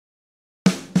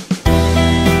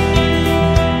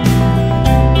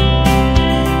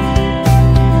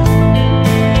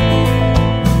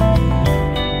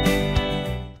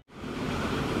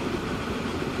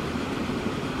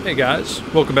Hey guys,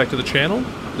 welcome back to the channel.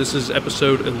 This is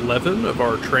episode 11 of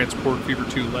our Transport Fever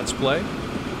 2 Let's Play.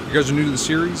 If you guys are new to the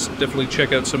series, definitely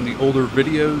check out some of the older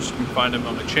videos. You can find them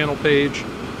on my channel page.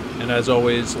 And as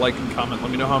always, like and comment,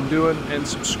 let me know how I'm doing, and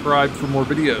subscribe for more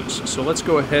videos. So let's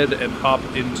go ahead and hop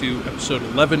into episode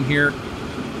 11 here.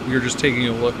 We are just taking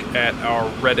a look at our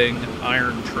Reading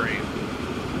iron train.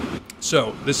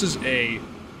 So this is a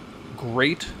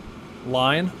great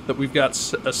line that we've got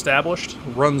established,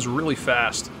 runs really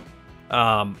fast.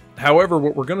 However,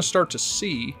 what we're going to start to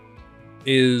see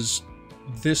is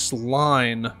this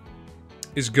line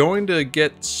is going to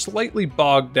get slightly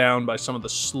bogged down by some of the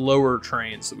slower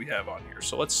trains that we have on here.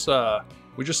 So let's,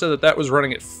 we just said that that was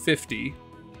running at 50.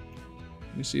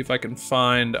 Let me see if I can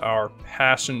find our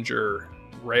passenger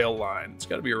rail line. It's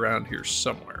got to be around here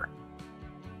somewhere.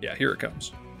 Yeah, here it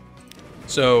comes.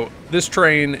 So this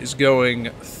train is going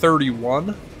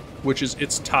 31, which is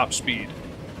its top speed.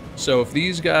 So if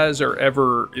these guys are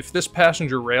ever, if this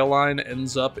passenger rail line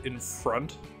ends up in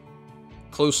front,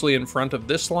 closely in front of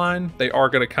this line, they are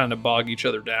going to kind of bog each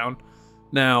other down.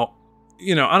 Now,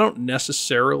 you know, I don't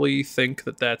necessarily think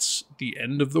that that's the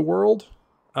end of the world,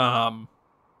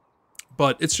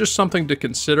 but it's just something to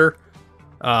consider.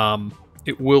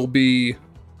 It will be,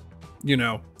 you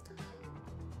know,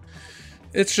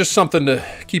 it's just something to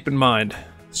keep in mind.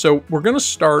 So we're going to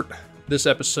start this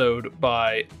episode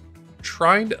by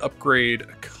trying to upgrade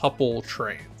a couple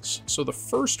trains. So the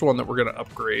first one that we're going to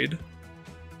upgrade,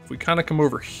 if we kind of come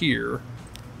over here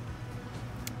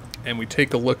and we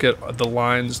take a look at the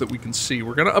lines that we can see,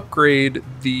 we're going to upgrade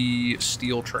the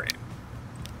steel train.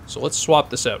 So let's swap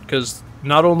this out, because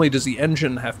not only does the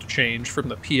engine have to change from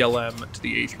the PLM to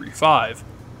the A35,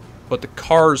 but the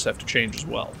cars have to change as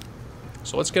well.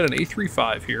 So let's get an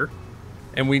A35 here,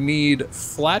 and we need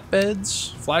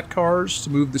flatbeds, flat cars to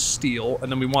move the steel,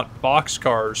 and then we want box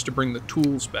cars to bring the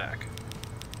tools back.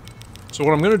 So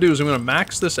what I'm going to do is I'm going to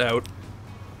max this out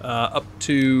up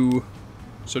to,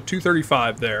 so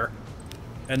 235 there,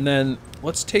 and then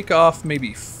let's take off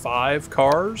maybe 5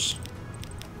 cars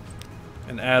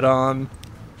and add on,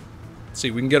 let's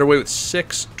see, we can get away with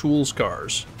 6 tools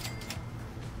cars.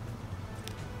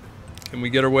 Can we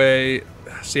get away?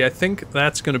 See, I think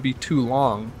that's going to be too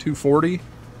long. 240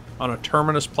 on a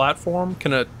terminus platform.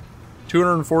 Can a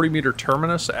 240 meter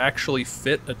terminus actually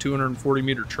fit a 240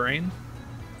 meter train?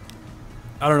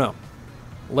 I don't know.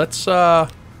 Let's go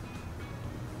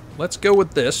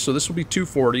with this. So this will be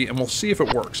 240, and we'll see if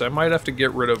it works. I might have to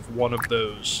get rid of one of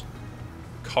those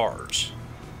cars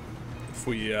if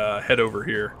we head over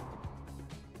here.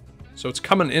 So it's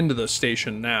coming into the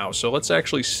station now. So let's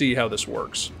actually see how this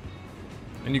works.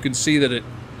 And you can see that it,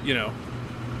 you know,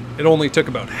 it only took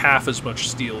about half as much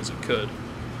steel as it could.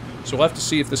 So we'll have to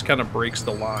see if this kind of breaks the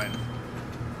line.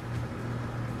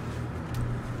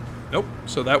 Nope,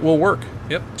 so that will work.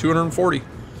 Yep, 240.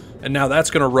 And now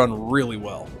that's going to run really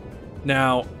well.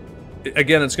 Now,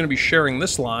 again, it's going to be sharing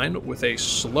this line with a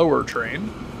slower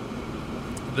train.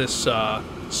 This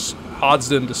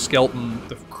Hodsden to Skelton,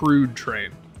 the crude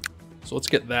train. So let's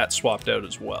get that swapped out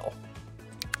as well.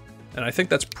 And I think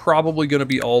that's probably going to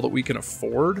be all that we can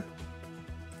afford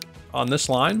on this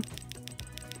line.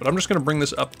 But I'm just going to bring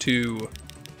this up to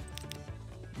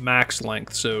max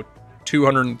length, so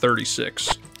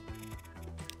 236.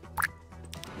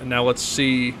 And now let's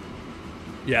see.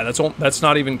 Yeah, that's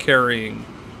not even carrying.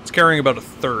 It's carrying about a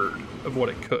third of what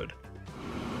it could,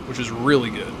 which is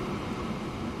really good.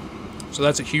 So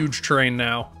that's a huge train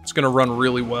now. It's going to run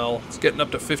really well. It's getting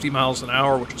up to 50 miles an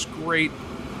hour, which is great.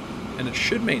 And it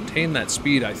should maintain that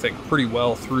speed, I think, pretty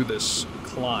well through this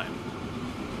climb.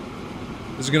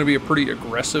 This is going to be a pretty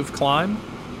aggressive climb.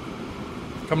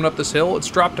 Coming up this hill, it's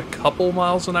dropped a couple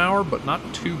miles an hour, but not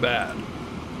too bad.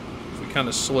 If we kind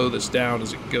of slow this down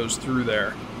as it goes through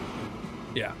there.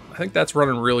 Yeah, I think that's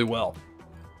running really well.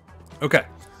 Okay.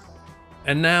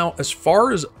 And now, as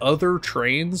far as other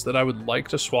trains that I would like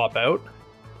to swap out,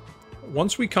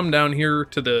 once we come down here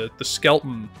to the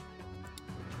Skelton,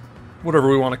 whatever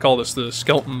we want to call this, the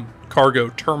Skelton Cargo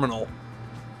Terminal,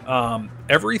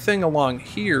 everything along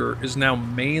here is now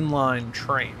mainline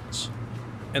trains.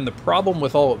 And the problem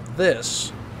with all of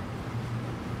this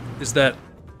is that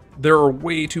there are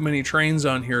way too many trains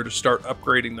on here to start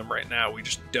upgrading them right now. We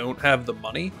just don't have the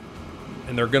money,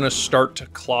 and they're going to start to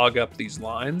clog up these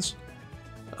lines.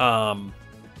 You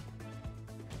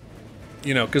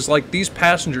know, because like these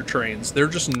passenger trains, they're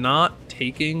just not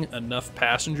taking enough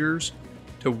passengers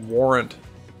to warrant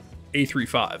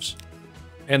A35s.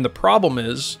 And the problem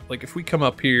is, like, if we come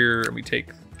up here and we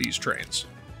take these trains,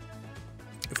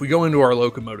 if we go into our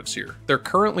locomotives here, they're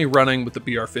currently running with the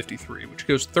BR53, which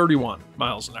goes 31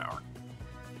 miles an hour.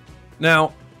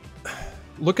 Now,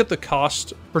 look at the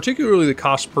cost, particularly the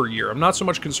cost per year. I'm not so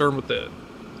much concerned with the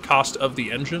cost of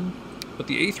the engine, but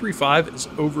the A35 is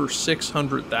over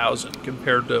 600,000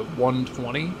 compared to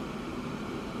 120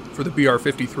 for the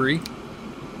BR53.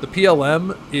 The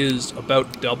PLM is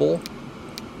about double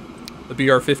the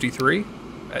BR53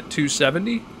 at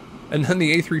 270, and then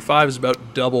the A35 is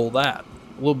about double that,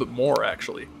 a little bit more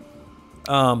actually.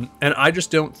 And I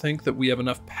just don't think that we have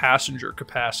enough passenger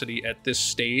capacity at this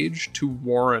stage to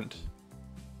warrant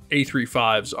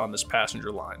A35s on this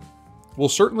passenger line. We'll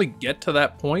certainly get to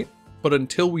that point, but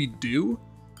until we do,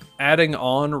 adding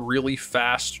on really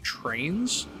fast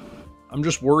trains, I'm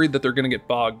just worried that they're going to get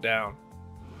bogged down.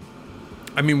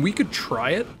 I mean, we could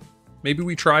try it. Maybe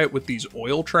we try it with these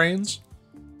oil trains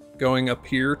going up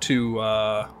here to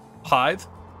Hythe.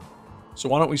 So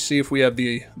why don't we see if we have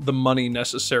the money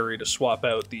necessary to swap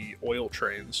out the oil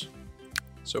trains.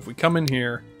 So if we come in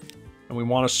here and we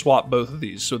want to swap both of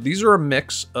these. So these are a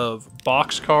mix of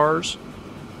box cars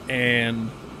and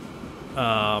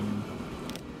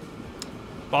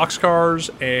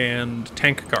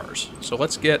tank cars. So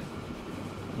let's get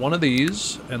one of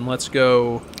these and let's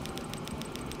go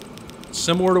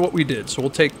similar to what we did. So we'll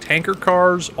take tanker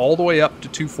cars all the way up to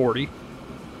 240.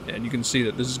 And you can see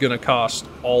that this is going to cost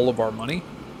all of our money.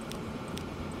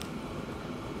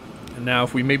 And now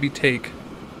if we maybe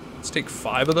let's take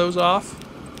 5 of those off.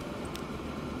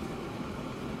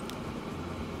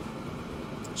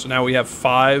 So now we have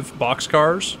 5 box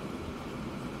cars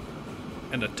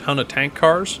and a ton of tank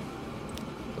cars.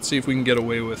 Let's see if we can get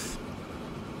away with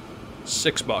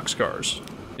 6 box cars.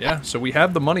 Yeah, so we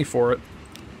have the money for it.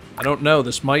 I don't know,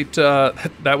 this might,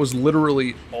 that was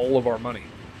literally all of our money.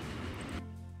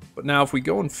 But now if we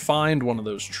go and find one of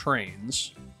those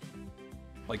trains,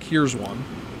 like here's one,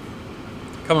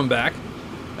 coming back,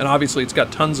 and obviously it's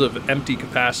got tons of empty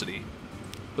capacity,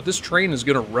 but this train is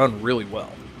going to run really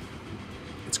well.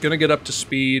 It's going to get up to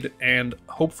speed, and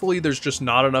hopefully there's just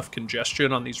not enough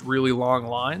congestion on these really long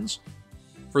lines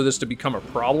for this to become a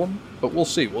problem, but we'll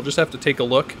see. We'll just have to take a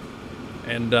look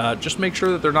and just make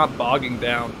sure that they're not bogging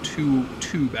down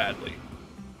too badly.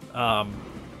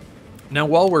 Now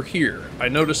while we're here, I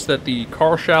noticed that the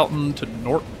Carshalton to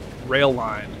Norton rail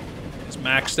line is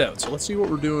maxed out. So let's see what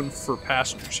we're doing for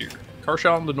passengers here.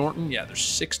 Carshalton to Norton, yeah, there's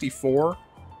 64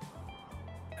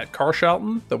 at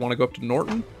Carshalton that want to go up to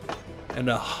Norton, and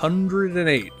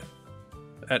 108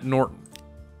 at Norton.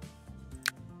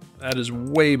 That is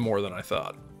way more than I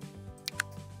thought.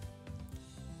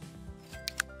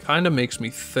 Kind of makes me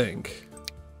think.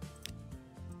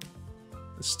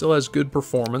 It still has good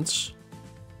performance.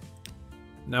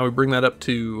 Now we bring that up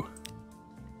to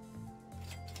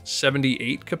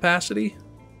 78 capacity.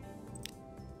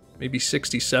 Maybe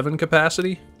 67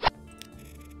 capacity.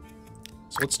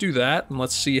 So let's do that, and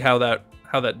let's see how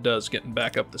that does getting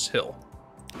back up this hill.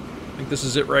 I think this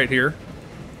is it right here.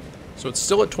 So it's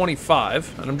still at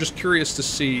 25, and I'm just curious to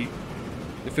see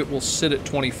if it will sit at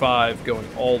 25 going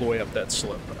all the way up that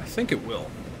slope. I think it will.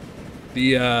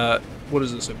 The, what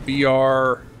is this, a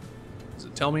BR, does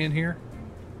it tell me in here?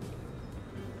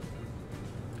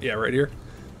 Yeah, right here.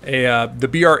 The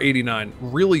BR89,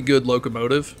 really good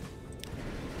locomotive.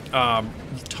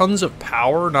 Tons of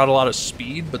power, not a lot of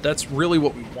speed, but that's really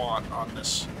what we want on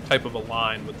this type of a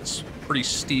line with this pretty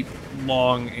steep,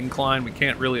 long incline. We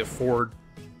can't really afford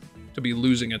to be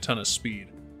losing a ton of speed.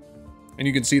 And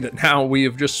you can see that now we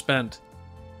have just spent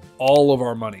all of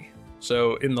our money.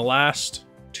 So in the last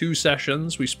 2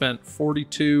 sessions, we spent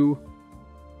 42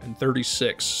 and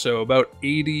 36. So about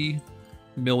 80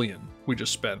 million we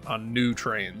just spent on new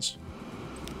trains.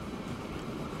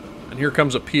 And here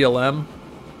comes a PLM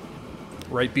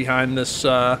right behind this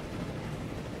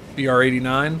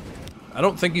BR89. I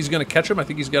don't think he's going to catch him. I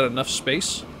think he's got enough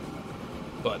space,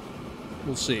 but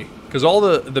we'll see. Because all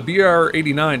the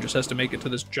BR89 just has to make it to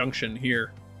this junction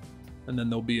here, and then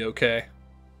they'll be okay.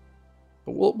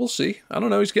 But we'll see. I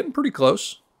don't know. He's getting pretty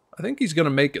close. I think he's going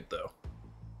to make it, though.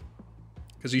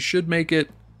 Because he should make it.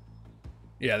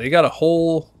 Yeah, they got a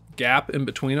whole gap in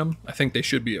between them. I think they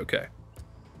should be okay.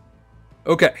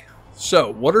 Okay, so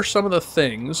what are some of the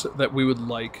things that we would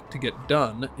like to get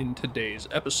done in today's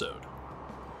episode?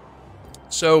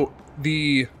 So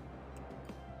I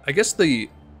guess the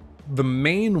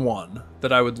main one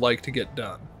that I would like to get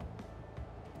done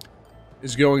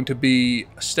is going to be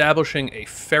establishing a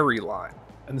ferry line.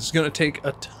 And this is going to take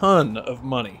a ton of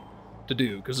money to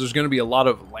do, because there's going to be a lot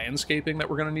of landscaping that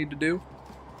we're going to need to do.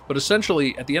 But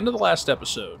essentially, at the end of the last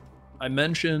episode, I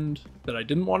mentioned that I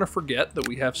didn't want to forget that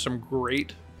we have some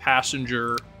great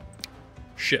passenger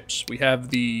ships. We have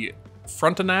the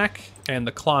Frontenac and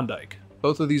the Klondike.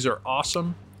 Both of these are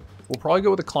awesome. We'll probably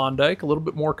go with a Klondike, a little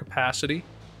bit more capacity,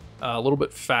 a little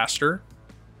bit faster.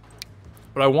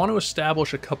 But I want to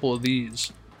establish a couple of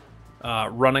these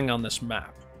running on this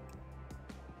map.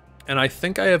 And I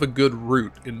think I have a good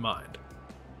route in mind.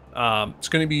 It's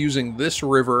going to be using this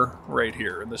river right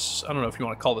here. And this, I don't know if you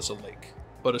want to call this a lake.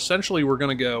 But essentially, we're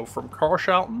going to go from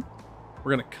Carshalton.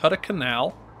 We're going to cut a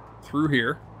canal through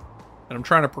here. And I'm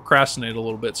trying to procrastinate a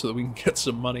little bit so that we can get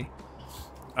some money.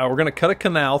 We're going to cut a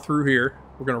canal through here.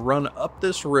 We're going to run up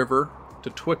this river to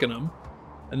Twickenham.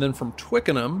 And then from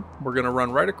Twickenham, we're going to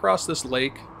run right across this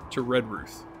lake to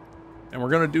Redruth. And we're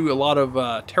going to do a lot of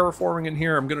terraforming in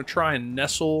here. I'm going to try and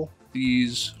nestle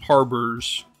these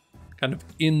harbors kind of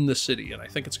in the city. And I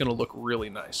think it's going to look really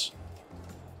nice.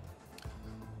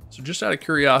 So just out of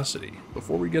curiosity,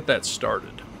 before we get that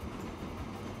started.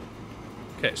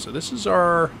 Okay, so this is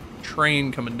our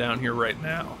train coming down here right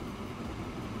now.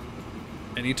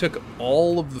 And he took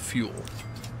all of the fuel.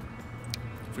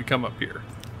 If we come up here.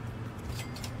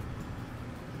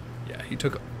 Yeah, he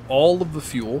took all of the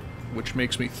fuel, which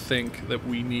makes me think that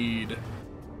we need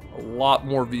a lot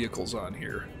more vehicles on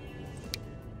here.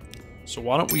 So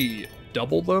why don't we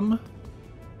double them?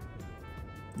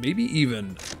 Maybe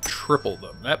even triple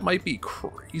them. That might be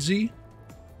crazy.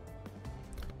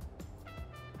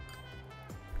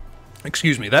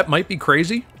 Excuse me, that might be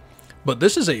crazy, but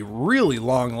this is a really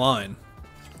long line.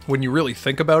 When you really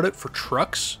think about it, for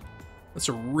trucks, that's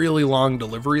a really long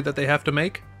delivery that they have to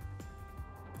make.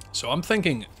 So I'm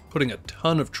thinking putting a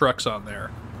ton of trucks on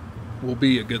there will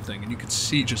be a good thing. And you can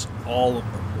see just all of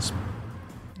them, this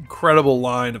incredible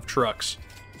line of trucks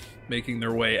making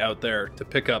their way out there to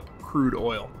pick up crude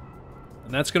oil.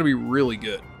 And that's going to be really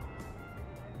good.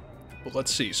 But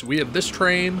let's see. So we have this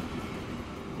train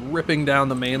ripping down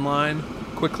the main line,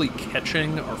 quickly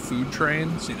catching our food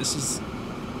train. See, this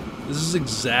is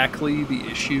exactly the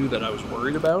issue that I was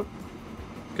worried about.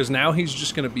 Because now he's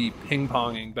just going to be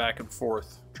ping-ponging back and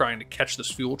forth, trying to catch this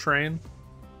fuel train.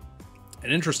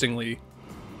 And interestingly,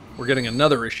 we're getting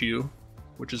another issue,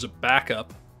 which is a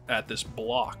backup at this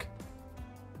block,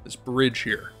 this bridge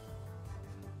here.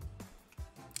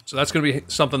 So that's going to be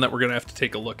something that we're going to have to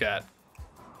take a look at,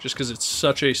 just because it's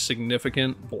such a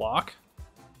significant block.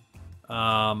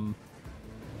 I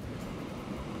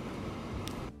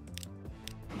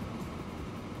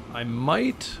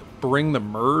might bring the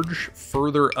merge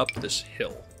further up this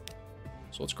hill.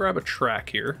 So let's grab a track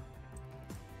here.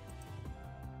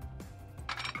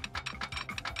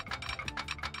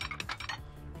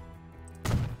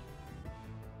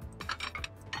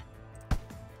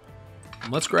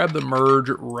 And let's grab the merge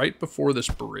right before this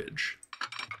bridge.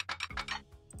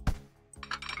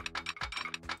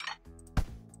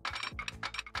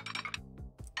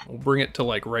 We'll bring it to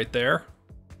like right there.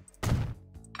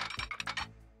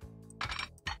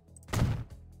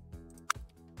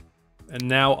 And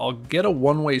now I'll get a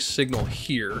one-way signal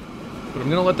here, but I'm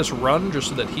going to let this run just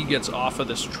so that he gets off of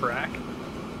this track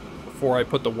before I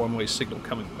put the one-way signal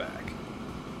coming back.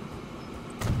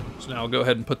 So now I'll go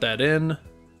ahead and put that in.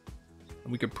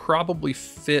 And we could probably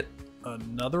fit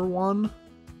another one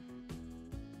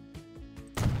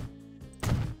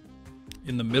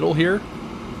in the middle here.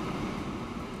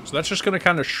 So that's just going to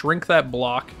kind of shrink that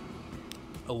block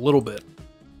a little bit.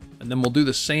 And then we'll do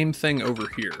the same thing over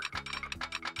here.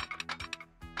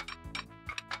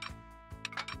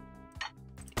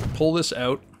 Pull this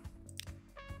out.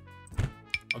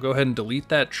 I'll go ahead and delete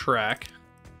that track.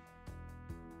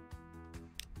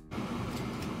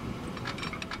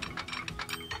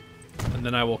 And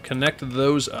then I will connect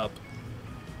those up.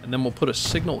 And then we'll put a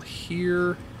signal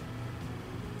here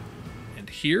and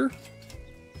here.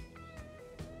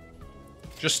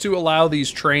 Just to allow these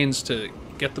trains to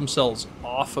get themselves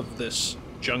off of this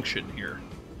junction here.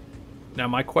 Now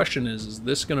my question is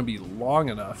this going to be long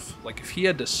enough? Like if he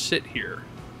had to sit here...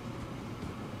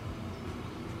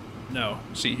 No,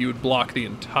 see, he would block the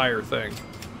entire thing.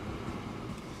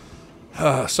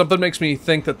 Something makes me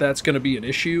think that that's going to be an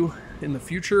issue in the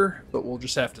future, but we'll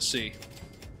just have to see.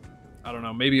 I don't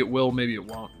know, maybe it will, maybe it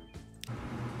won't.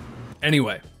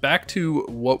 Anyway, back to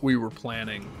what we were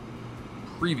planning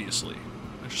previously.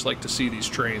 I just like to see these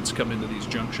trains come into these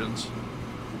junctions.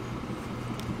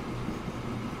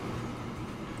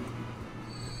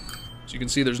 So you can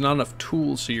see there's not enough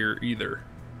tools here either.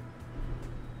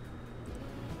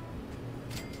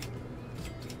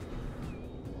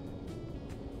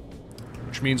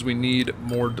 Which means we need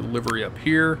more delivery up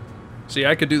here. See,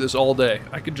 I could do this all day.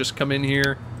 I could just come in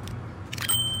here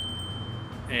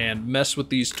and mess with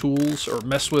these tools, or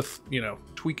mess with, you know,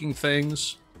 tweaking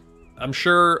things. I'm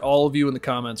sure all of you in the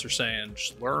comments are saying,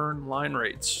 just learn line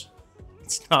rates.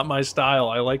 It's not my style.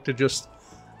 I like to just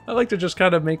I like to just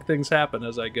kind of make things happen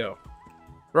as I go.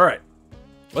 All right,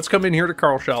 let's come in here to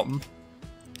Carshalton,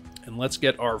 and let's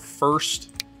get our first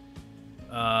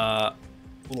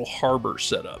little harbor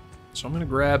set up. So I'm going to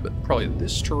grab probably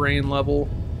this terrain level,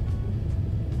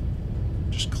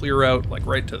 just clear out like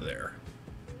right to there.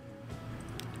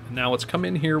 And now let's come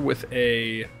in here with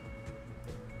a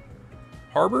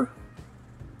harbor.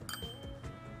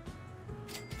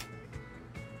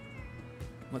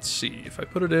 Let's see, if I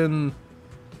put it in,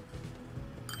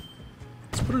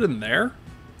 let's put it in there.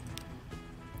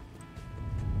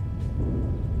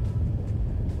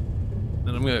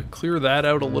 And I'm going to clear that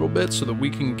out a little bit so that we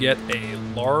can get a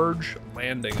large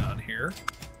landing on here.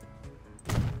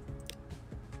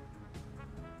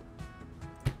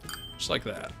 Just like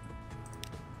that.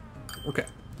 Okay.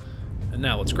 And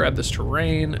now let's grab this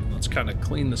terrain and let's kind of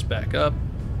clean this back up.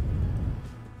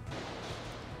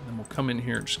 And then we'll come in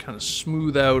here and just kind of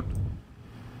smooth out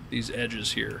these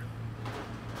edges here.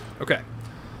 Okay.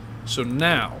 So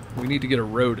now we need to get a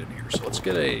road in here. So let's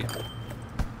get a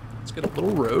little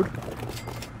road.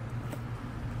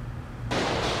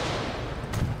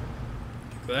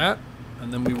 Like that.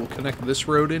 And then we will connect this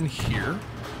road in here.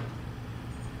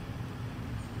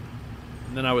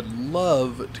 And then I would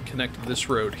love to connect this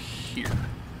road here.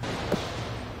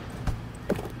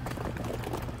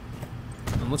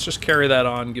 And let's just carry that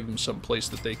on, give them some place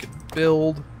that they can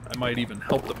build. I might even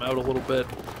help them out a little bit.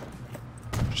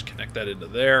 Just connect that into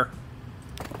there.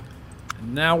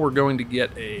 And now we're going to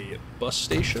get a bus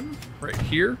station right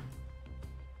here.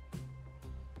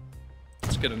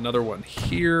 Let's get another one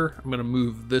here. I'm going to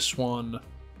move this one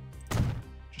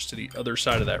just to the other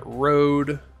side of that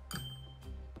road.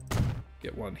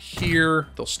 Get one here.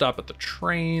 They'll stop at the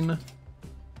train.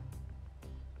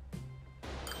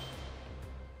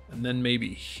 And then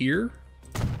maybe here.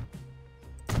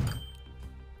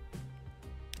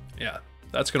 Yeah,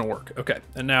 that's going to work. Okay,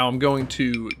 and now I'm going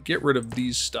to get rid of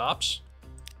these stops.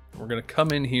 We're going to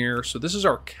come in here. So this is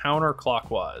our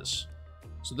counterclockwise.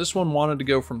 So this one wanted to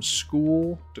go from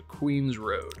School to Queens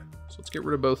Road. So let's get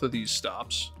rid of both of these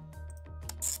stops.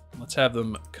 Let's have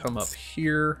them come up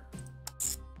here.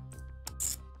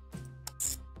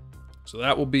 So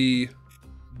that will be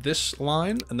this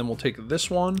line, and then we'll take this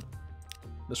one.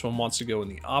 This one wants to go in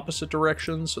the opposite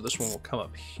direction, so this one will come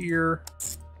up here.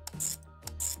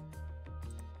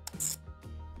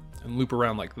 And loop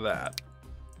around like that.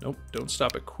 Nope, don't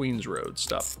stop at Queens Road.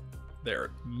 Stop there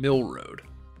at Mill Road.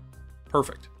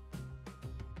 Perfect.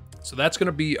 So that's going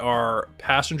to be our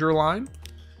passenger line.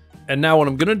 And now what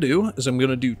I'm going to do is I'm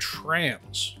going to do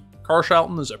trams.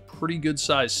 Carshalton is a pretty good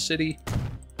sized city.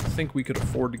 I think we could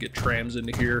afford to get trams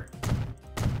into here.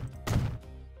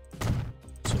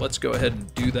 So let's go ahead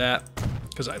and do that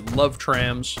because I love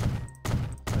trams.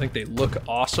 I think they look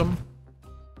awesome.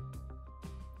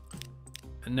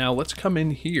 And now let's come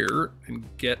in here and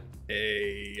get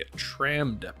a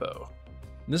tram depot.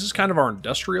 And this is kind of our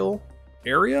industrial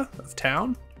area of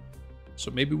town.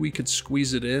 So maybe we could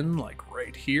squeeze it in like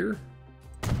right here.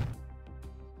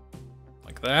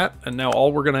 Like that. And now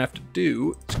all we're going to have to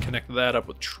do is connect that up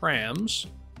with trams.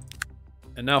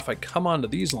 And now if I come onto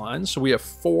these lines, so we have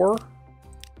 4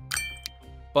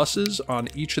 buses on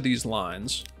each of these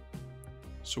lines.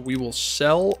 So we will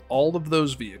sell all of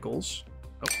those vehicles.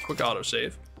 Oh, quick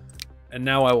autosave. And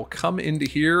now I will come into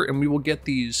here and we will get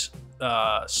these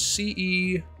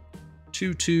CE22.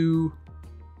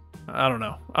 I don't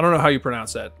know how you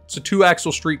pronounce that. It's a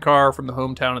 2-axle streetcar from the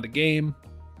hometown of the game.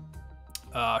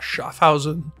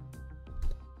 Schaffhausen.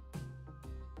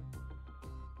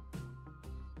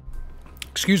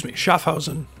 Excuse me,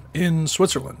 Schaffhausen in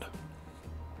Switzerland.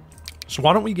 So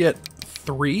why don't we get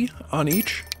 3 on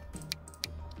each?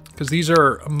 Because these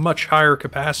are a much higher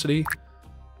capacity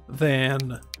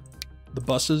than the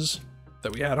buses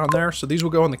that we had on there. So these will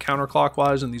go in the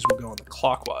counterclockwise and these will go in the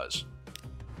clockwise.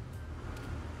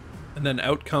 And then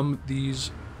out come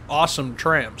these awesome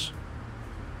trams.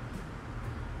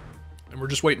 And we're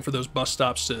just waiting for those bus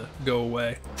stops to go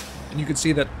away. And you can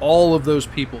see that all of those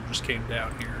people just came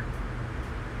down here.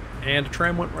 And a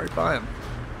tram went right by them.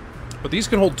 But these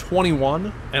can hold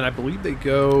 21, and I believe they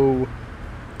go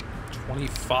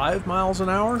 25 miles an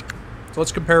hour. So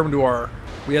let's compare them to our...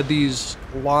 We had these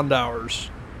Landauers,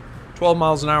 12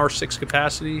 miles an hour, 6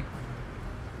 capacity.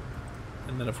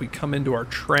 And then if we come into our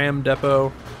tram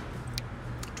depot,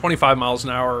 25 miles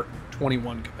an hour,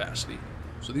 21 capacity.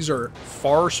 So these are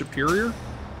far superior.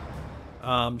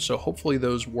 So hopefully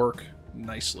those work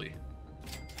nicely.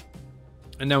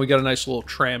 And now we got a nice little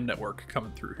tram network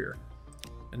coming through here.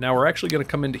 And now we're actually going to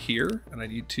come into here, and I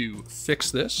need to fix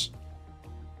this.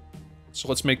 So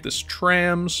let's make this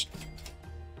trams.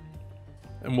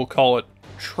 and we'll call it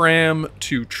tram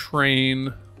to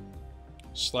train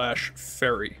 /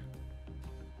 ferry.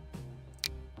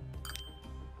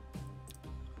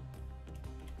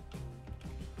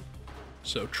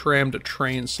 So tram to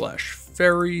train /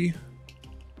 ferry.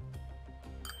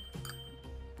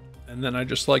 And then I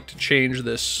just like to change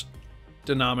this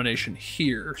denomination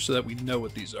here so that we know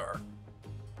what these are.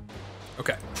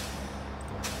 Okay.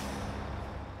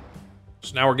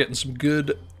 So now we're getting some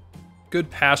good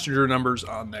passenger numbers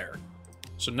on there.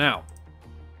 So now,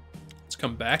 let's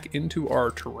come back into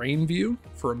our terrain view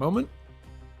for a moment.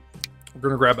 We're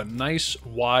going to grab a nice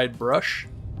wide brush,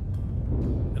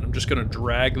 and I'm just going to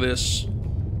drag this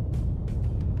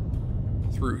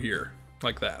through here,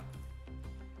 like that.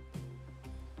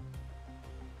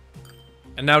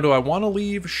 And now, do I want to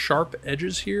leave sharp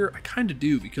edges here? I kind of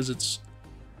do, because it's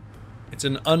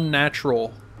an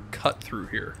unnatural cut through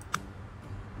here.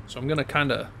 So I'm going to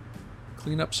kind of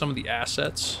clean up some of the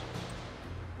assets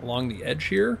along the edge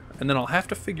here, and then I'll have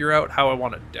to figure out how I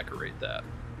want to decorate that.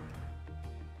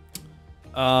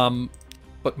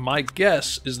 But my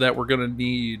guess is that we're going to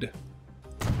need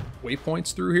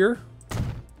waypoints through here.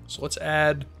 So let's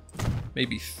add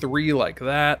maybe 3 like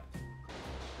that,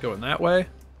 going that way.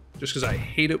 Just because I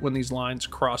hate it when these lines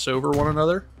cross over one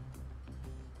another.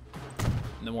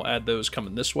 And then we'll add those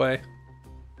coming this way.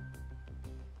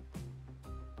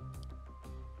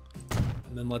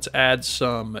 And then let's add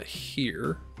some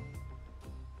here.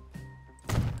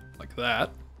 Like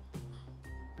that.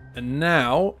 And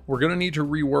now we're going to need to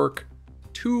rework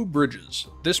 2 bridges.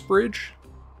 This bridge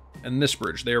and this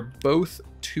bridge. They are both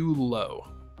too low.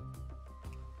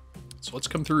 So let's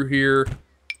come through here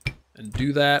and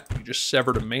do that. We just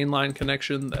severed a mainline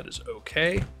connection. That is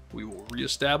okay. We will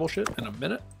reestablish it in a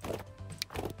minute.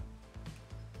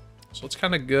 So let's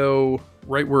kind of go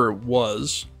right where it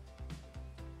was.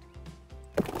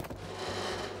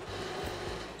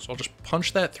 So I'll just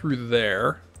punch that through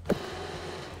there.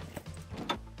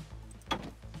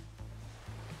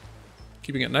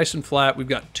 Keeping it nice and flat. We've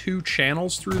got 2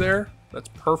 channels through there. That's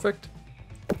perfect.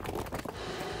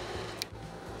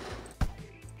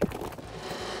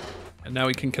 And now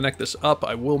we can connect this up.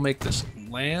 I will make this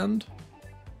land.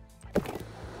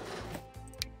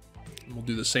 And we'll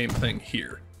do the same thing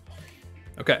here.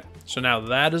 Okay, so now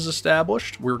that is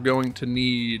established. We're going to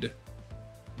need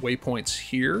waypoints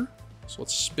here. So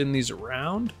let's spin these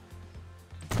around.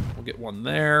 We'll get one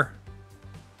there.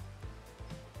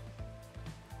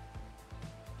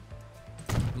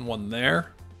 And one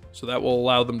there. So that will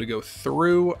allow them to go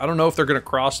through. I don't know if they're going to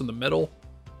cross in the middle.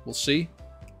 We'll see.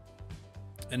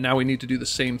 And now we need to do the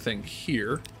same thing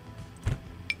here.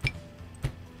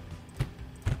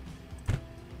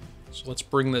 So let's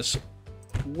bring this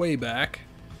way back.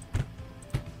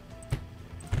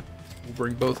 We'll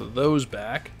bring both of those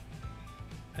back.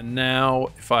 And now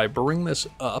if I bring this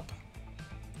up,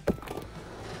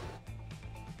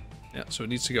 yeah, so it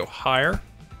needs to go higher.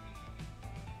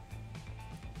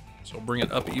 So I'll bring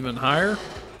it up even higher.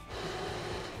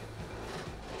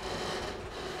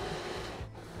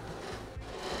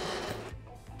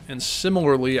 And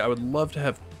similarly, I would love to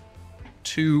have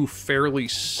 2 fairly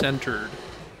centered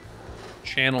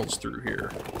channels through here.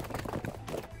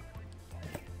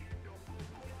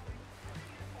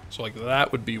 So like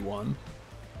that would be one.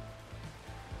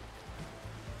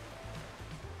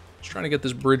 Just trying to get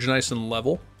this bridge nice and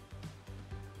level.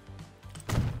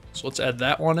 So let's add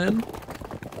that one in.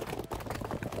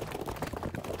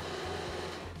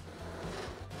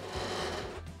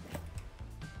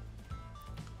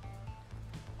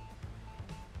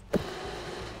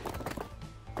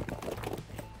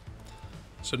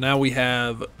 So now we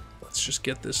have, let's just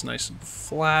get this nice and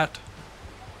flat.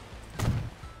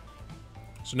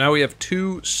 So now we have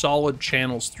 2 solid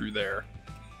channels through there.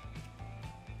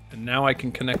 And now I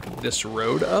can connect this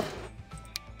road up.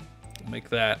 Make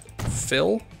that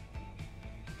fill.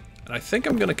 And I think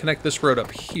I'm going to connect this road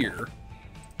up here,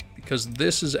 because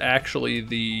this is actually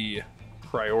the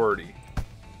priority.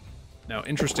 Now,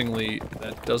 interestingly,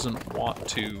 that doesn't want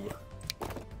to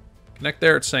connect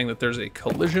there. It's saying that there's a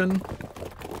collision.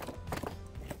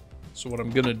 So what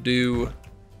I'm going to do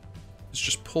is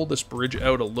just pull this bridge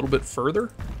out a little bit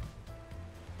further.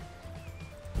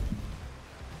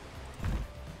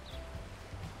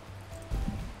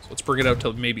 So let's bring it out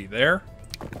to maybe there.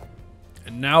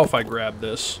 And now if I grab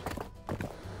this,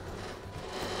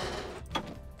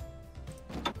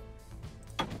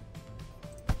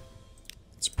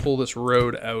 let's pull this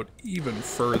road out even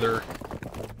further.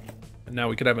 And now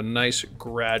we could have a nice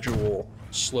gradual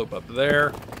slope up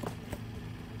there.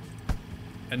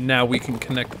 And now we can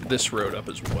connect this road up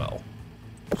as well.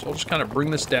 So I'll just kind of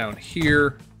bring this down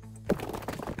here.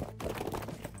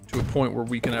 a point where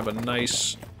we can have a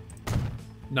nice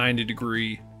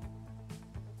 90-degree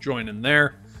join in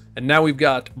there. And now we've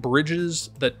got bridges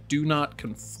that do not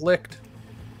conflict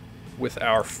with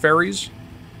our ferries.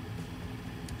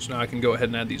 So now I can go ahead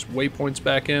and add these waypoints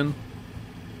back in.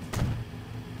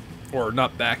 Or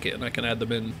not back in, I can add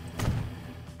them in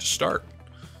to start.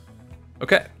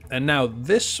 Okay, and now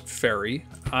this ferry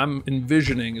I'm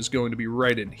envisioning is going to be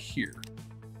right in here.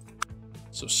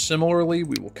 So similarly,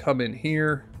 we will come in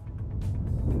here.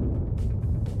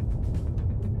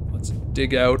 Let's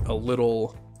dig out a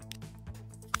little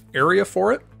area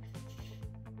for it.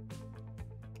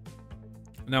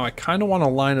 Now I kind of want to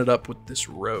line it up with this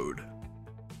road.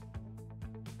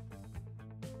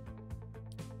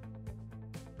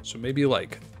 So maybe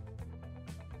like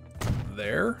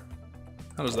there?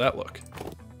 How does that look?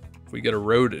 If we get a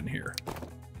road in here.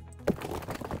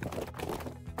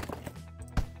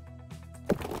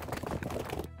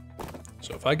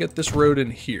 So if I get this road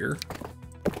in here,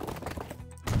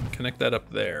 connect that up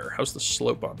there. How's the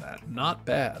slope on that? Not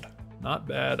bad. Not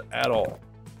bad at all.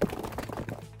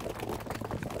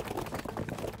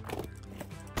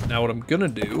 Now what I'm gonna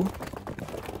do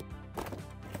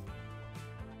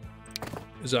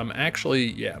is I'm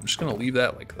just gonna leave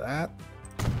that like that.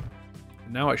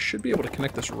 Now I should be able to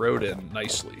connect this road in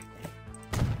nicely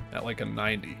at like a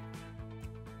 90.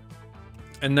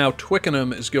 And now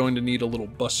Twickenham is going to need a little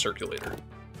bus circulator.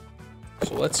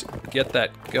 So let's get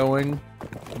that going.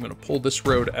 I'm going to pull this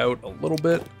road out a little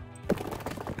bit.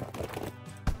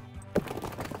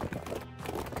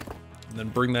 And then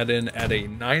bring that in at a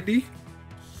 90.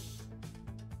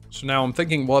 So now I'm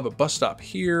thinking we'll have a bus stop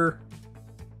here,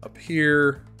 up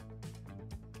here.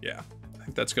 Yeah, I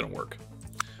think that's going to work.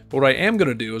 But what I am going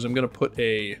to do is I'm going to put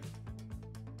an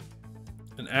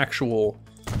actual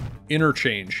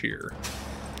interchange here.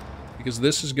 Because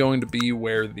this is going to be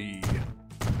where the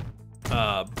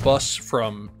bus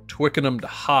from Twickenham to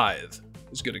Hythe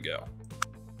is going to go.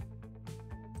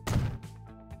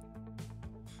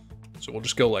 So we'll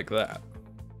just go like that.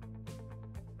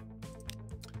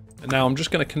 And now I'm just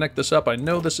going to connect this up. I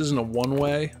know this isn't a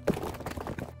one-way,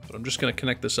 but I'm just going to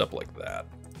connect this up like that.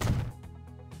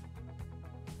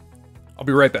 I'll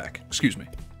be right back. Excuse me.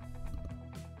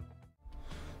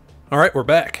 All right, we're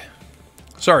back.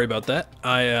 Sorry about that.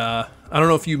 I don't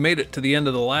know if you made it to the end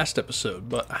of the last episode,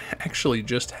 but I actually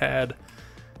just had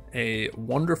a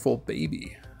wonderful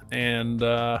baby. And,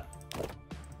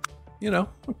 you know,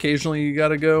 occasionally you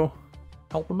gotta go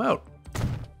help them out.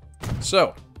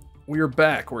 So, we are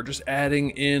back. We're just adding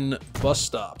in bus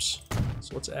stops.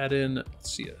 So let's add in,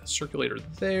 let's see, a circulator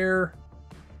there.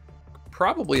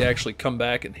 Probably actually come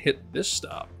back and hit this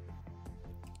stop.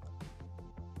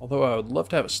 Although I would love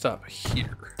to have a stop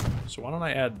here. So why don't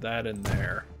I add that in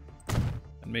there?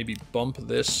 And maybe bump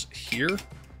this here.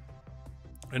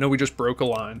 I know we just broke a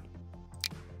line.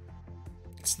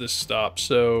 It's this stop.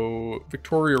 So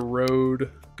Victoria Road,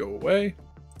 go away.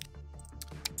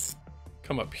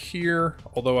 Come up here.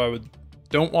 Although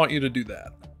don't want you to do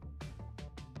that.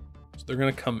 So they're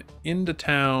gonna come into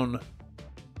town.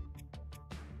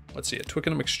 Let's see, at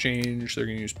Twickenham Exchange, they're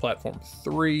gonna use platform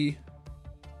 3.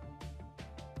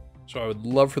 So I would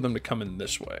love for them to come in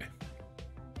this way.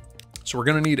 So we're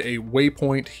going to need a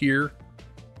waypoint here.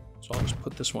 So I'll just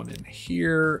put this one in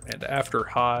here and after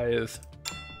Hythe.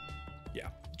 Yeah,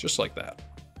 just like that.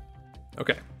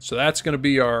 Okay, so that's going to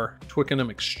be our Twickenham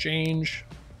Exchange.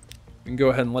 We can go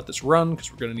ahead and let this run because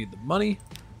we're going to need the money.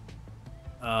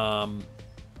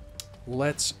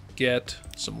 Let's get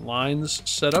some lines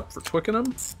set up for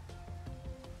Twickenham.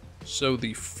 So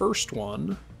the first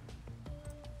one,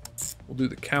 we'll do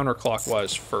the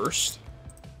counterclockwise first.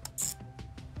 So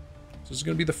this is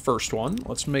going to be the first one.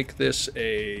 Let's make this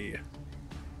a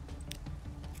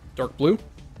dark blue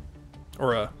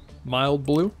or a mild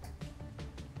blue.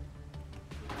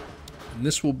 And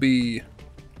this will be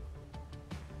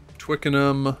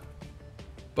Twickenham,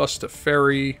 bus to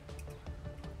ferry,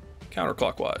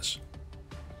 counterclockwise.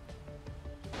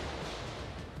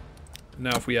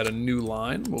 Now if we add a new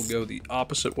line, we'll go the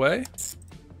opposite way.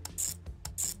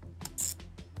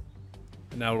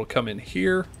 And now it'll come in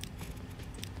here.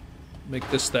 Make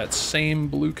this that same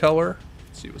blue color.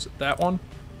 Let's see, was it that one?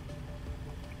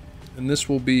 And this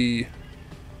will be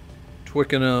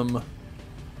Twickenham,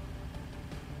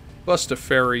 bus to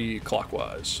ferry,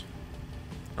 clockwise.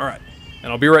 All right,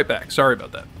 and I'll be right back. Sorry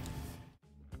about that.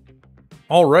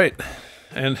 All right,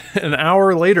 and an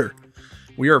hour later,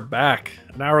 we are back.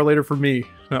 An hour later for me,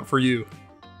 not for you.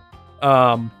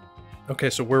 Okay,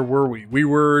 so where were we? We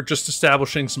were just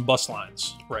establishing some bus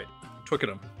lines. Right,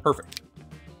 Twickenham, perfect.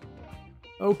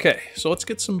 Okay, so let's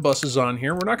get some buses on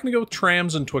here. We're not going to go with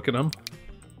trams in Twickenham.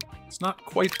 It's not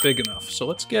quite big enough. So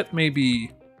let's get maybe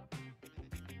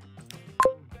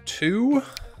 2,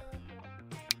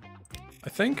 I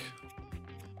think.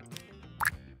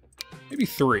 Maybe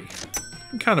 3. I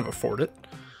can kind of afford it.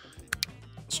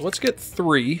 So let's get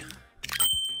 3.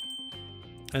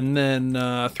 And then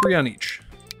 3 on each.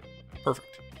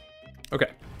 Perfect. Okay,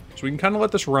 so we can kind of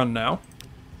let this run now.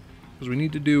 Because we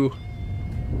need to do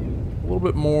a little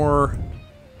bit more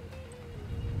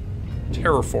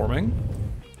terraforming.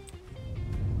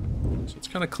 So let's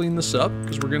kind of clean this up,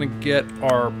 because we're going to get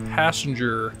our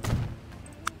passenger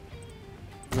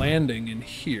landing in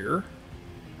here.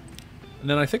 And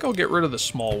then I think I'll get rid of the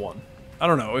small one. I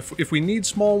don't know, if we need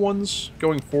small ones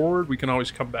going forward, we can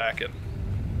always come back and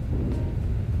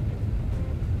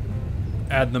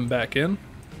add them back in.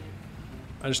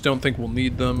 I just don't think we'll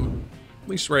need them, at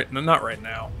least not right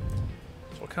now.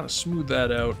 So I'll kind of smooth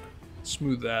that out,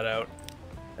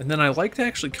 And then I like to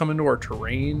actually come into our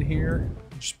terrain here.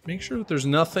 Just make sure that there's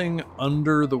nothing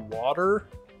under the water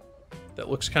that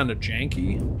looks kind of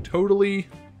janky. Totally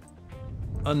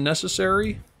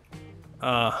unnecessary.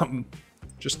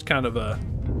 Just kind of a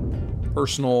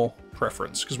personal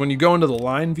preference. Because when you go into the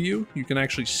line view, you can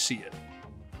actually see it.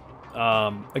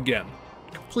 Again,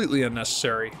 completely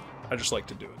unnecessary. I just like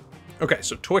to do it. Okay,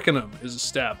 so Twickenham is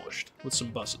established with some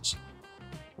buses.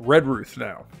 Redruth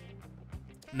now.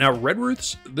 Now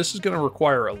Redruth's, this is going to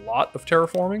require a lot of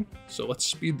terraforming, so let's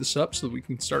speed this up so that we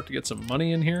can start to get some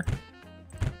money in here.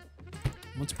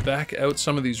 Let's back out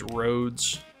some of these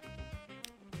roads.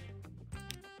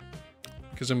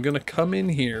 Because I'm going to come in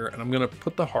here and I'm going to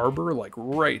put the harbor like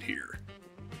right here.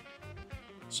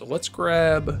 So let's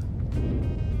grab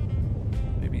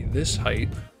maybe this height.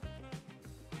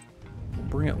 We'll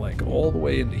bring it like all the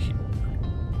way into here.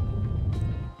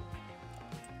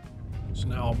 So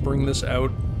now I'll bring this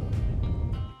out.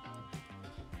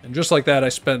 And just like that, I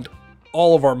spent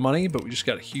all of our money, but we just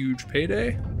got a huge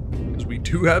payday. Because we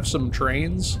do have some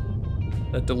trains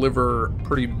that deliver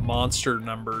pretty monster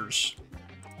numbers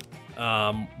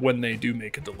when they do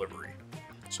make a delivery.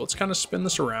 So let's kind of spin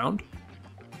this around.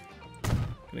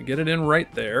 Gonna get it in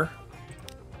right there.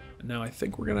 And now I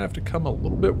think we're gonna have to come a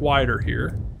little bit wider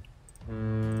here.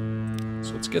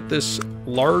 So let's get this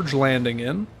large landing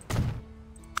in.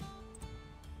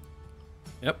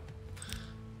 Yep.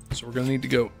 So we're gonna need to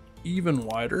go even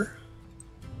wider.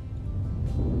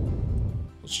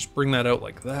 Let's just bring that out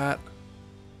like that.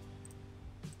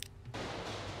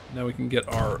 Now we can get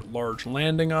our large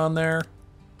landing on there.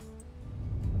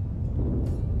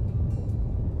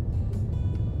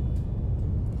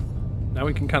 Now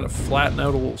we can kind of flatten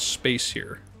out a little space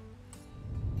here.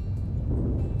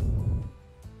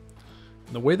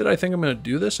 And the way that I think I'm going to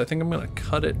do this, I think I'm going to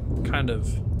cut it kind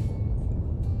of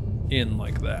in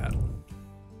like that.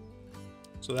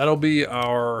 So that'll be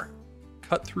our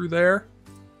cut through there.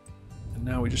 And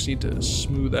now we just need to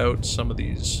smooth out some of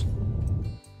these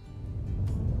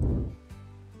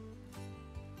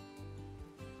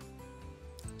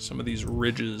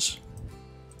ridges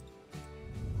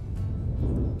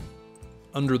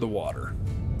under the water.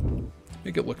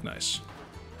 Make it look nice.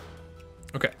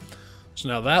 Okay, so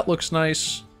now that looks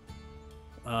nice.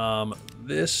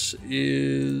 This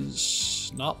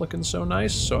is not looking so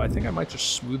nice, so I think I might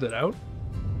just smooth it out.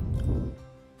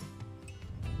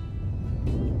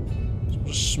 So we'll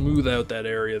just smooth out that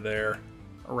area there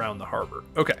around the harbor.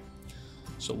 Okay,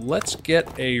 so let's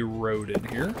get a road in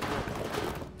here.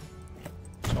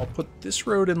 So I'll put this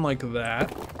road in like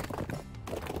that.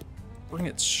 Bring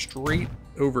it straight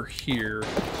over here.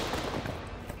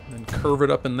 And then curve it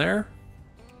up in there.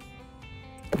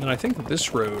 And then I think that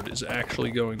this road is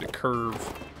actually going to curve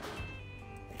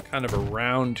kind of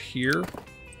around here.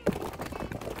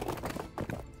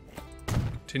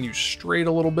 Continue straight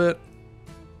a little bit.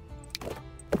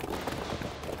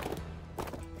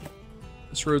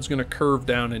 This road's going to curve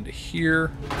down into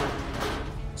here.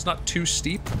 It's not too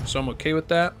steep, so I'm okay with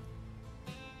that.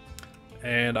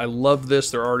 And I love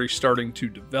this. They're already starting to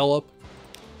develop.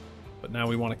 But now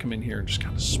we want to come in here and just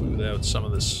kind of smooth out some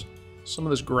of this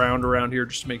ground around here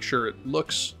just to make sure it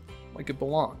looks like it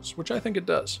belongs, which I think it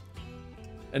does.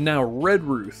 And now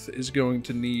Redruth is going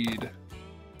to need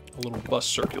a little bus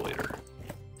circulator.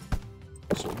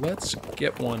 So let's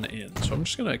get one in. So I'm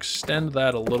just going to extend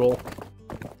that a little.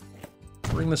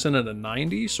 Bring this in at a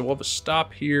 90. So we'll have a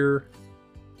stop here.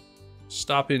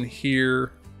 Stop in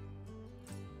here.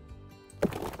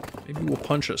 Maybe we'll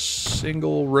punch a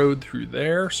single road through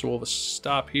there. So we'll have a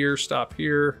stop here, stop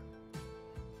here.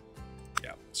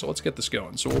 Yeah, so let's get this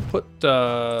going. So we'll put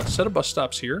a set of bus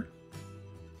stops here.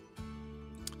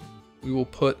 we will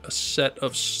put a set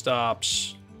of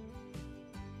stops.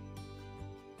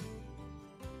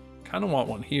 Kind of want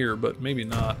one here, but maybe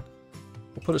not.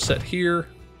 We'll put a set here,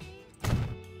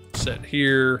 set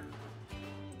here,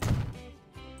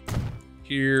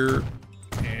 here,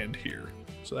 and here.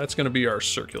 So that's going to be our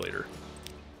circulator.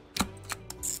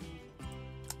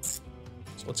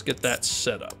 So let's get that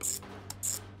set up.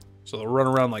 So they'll run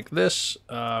around like this.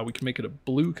 We can make it a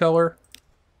blue color.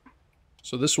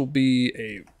 So this will be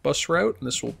a bus route, and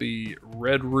this will be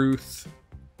Redruth,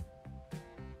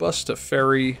 bus to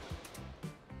ferry,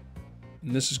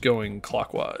 and this is going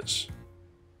clockwise.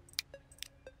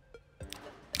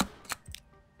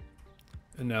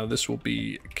 And now this will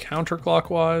be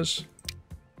counterclockwise.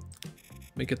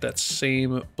 Make it that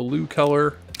same blue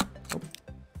color. Oh.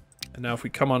 And now if we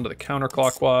come onto the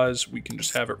counterclockwise, we can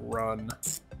just have it run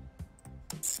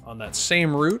on that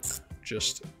same route,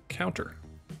 just counter.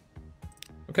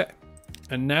 Okay,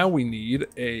 and now we need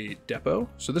a depot.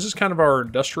 So this is kind of our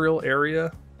industrial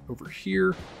area over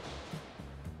here.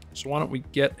 So why don't we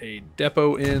get a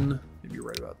depot in, maybe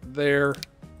right about there.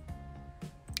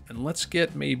 And let's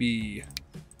get maybe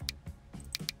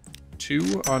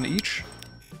 2 on each.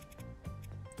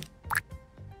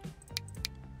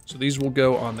 So these will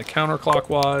go on the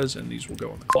counterclockwise and these will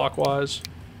go on the clockwise.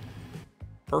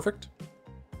 Perfect.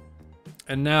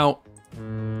 And now,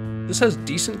 this has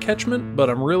decent catchment, but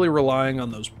I'm really relying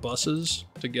on those buses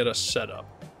to get us set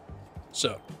up.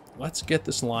 So let's get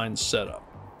this line set up.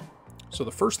 So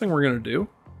the first thing we're going to do,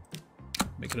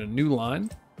 make it a new line.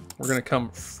 We're going to come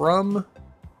from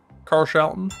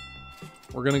Carshalton.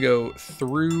 We're going to go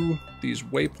through these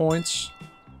waypoints.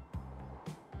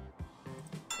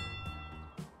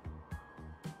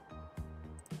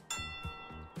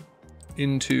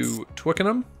 Into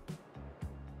Twickenham.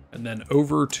 And then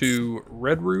over to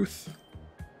Redruth,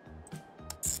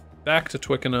 back to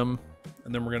Twickenham,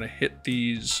 and then we're going to hit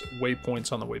these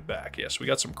waypoints on the way back. Yes, we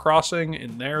got some crossing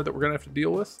in there that we're going to have to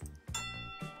deal with.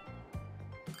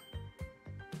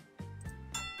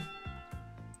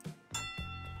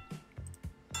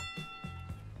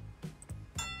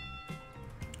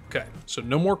 Okay, so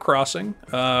no more crossing.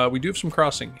 We do have some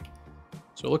crossing.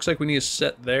 So it looks like we need a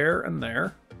set there and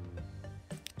there.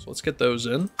 So let's get those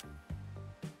in.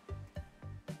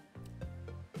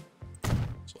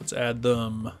 Let's add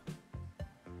them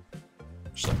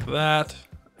just like that.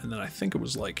 And then I think it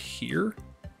was like here.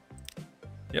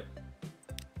 Yep.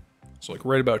 So like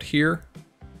right about here.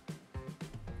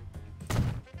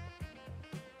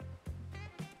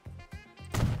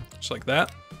 Just like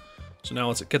that. So now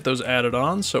let's get those added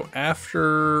on. So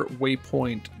after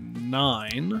waypoint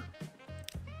 9,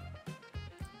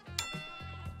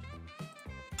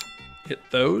 hit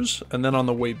those. And then on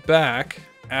the way back,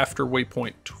 after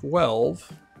waypoint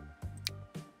 12,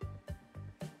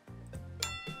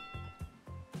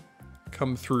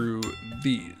 come through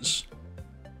these.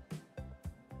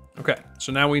 Okay,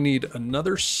 so now we need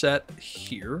another set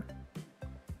here.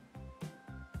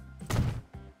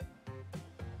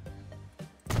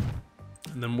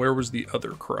 And then where was the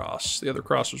other cross? The other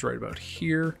cross was right about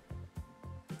here.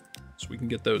 So we can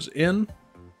get those in.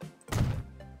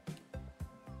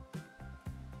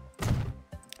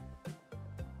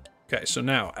 Okay, so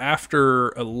now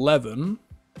after 11,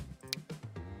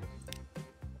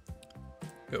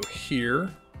 go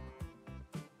here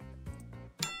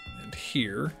and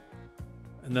here.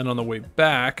 And then on the way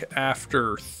back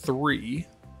after 3,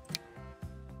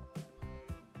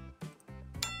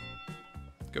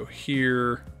 go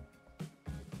here,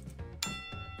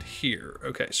 here.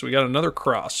 Okay, so we got another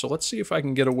cross. So let's see if I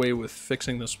can get away with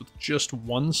fixing this with just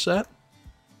one set.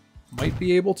 Might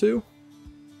be able to.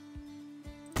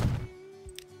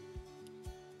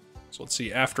 So let's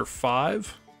see, after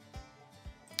 5.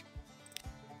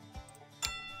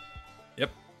 Yep.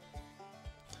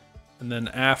 And then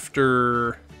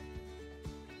after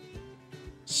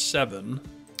 7.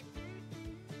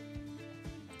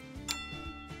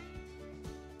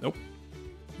 Nope.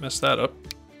 Messed that up.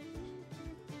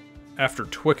 After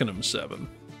Twickenham 7.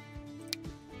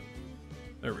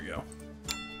 There we go.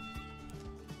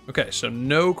 Okay, so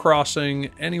no crossing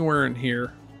anywhere in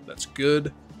here. That's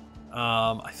good.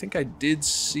 I think I did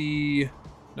see...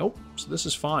 Nope, so this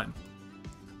is fine.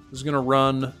 This is going to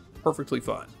run perfectly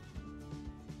fine.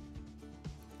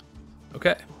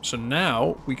 Okay, so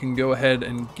now we can go ahead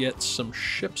and get some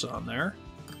ships on there.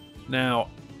 Now,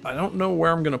 I don't know where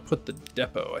I'm going to put the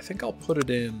depot. I think I'll put it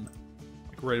in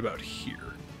like right about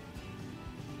here.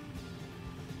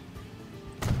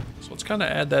 So let's kind of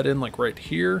add that in like right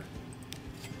here.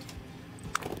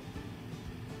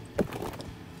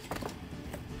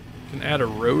 Can add a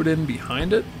road in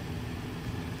behind it.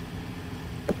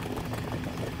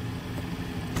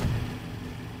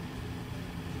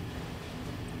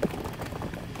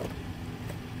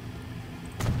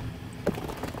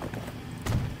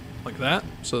 that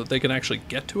so that they can actually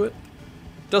get to it.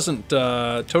 Doesn't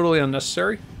totally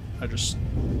unnecessary. I just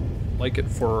like it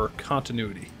for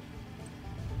continuity.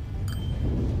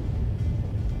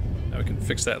 Now we can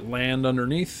fix that land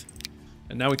underneath.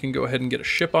 And now we can go ahead and get a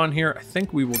ship on here. I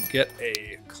think we will get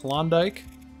a Klondike.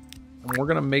 And we're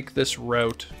going to make this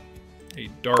route a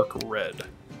dark red.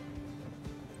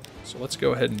 So let's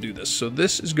go ahead and do this. So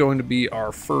this is going to be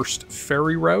our first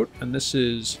ferry route. And this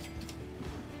is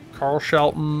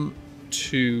Carshalton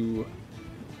to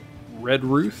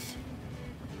Redruth.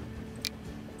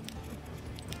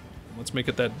 Let's make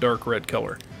it that dark red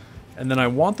color. And then I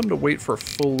want them to wait for a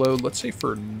full load, let's say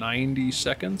for 90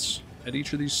 seconds at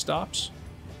each of these stops.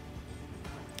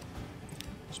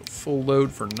 So full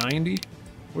load for 90.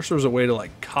 Wish there was a way to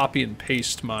like copy and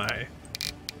paste my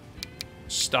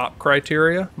stop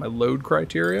criteria, my load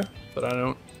criteria, but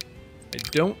I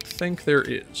don't think there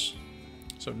is.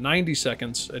 So 90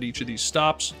 seconds at each of these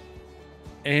stops.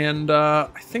 And I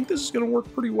think this is going to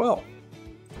work pretty well.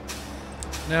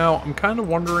 Now, I'm kind of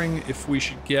wondering if we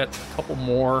should get a couple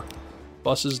more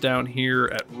buses down here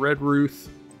at Redruth.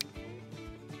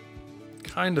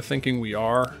 Kind of thinking we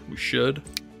should.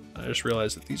 I just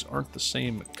realized that these aren't the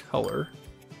same color.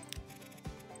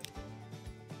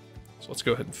 So let's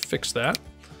go ahead and fix that.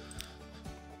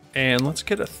 And let's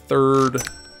get a third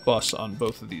bus on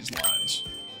both of these lines.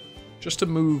 Just to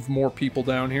move more people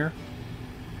down here.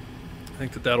 I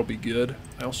think that that'll be good.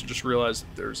 I also just realized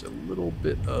that there's a little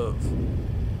bit of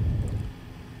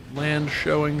land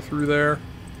showing through there.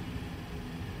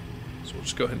 So we'll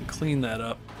just go ahead and clean that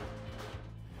up.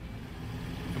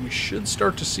 And we should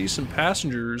start to see some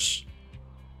passengers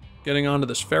getting onto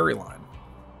this ferry line.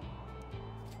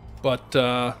 But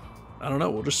I don't know,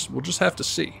 we'll just have to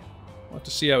see. We'll have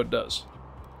to see how it does.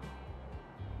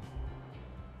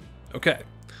 Okay.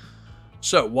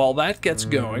 So while that gets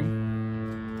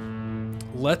going,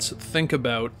 let's think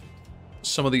about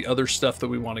some of the other stuff that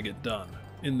we want to get done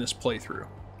in this playthrough.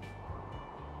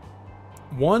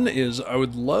 One is I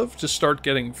would love to start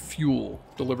getting fuel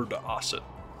delivered to Osset.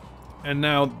 And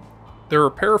now there are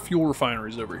a pair of fuel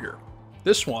refineries over here.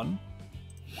 This one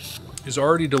is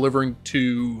already delivering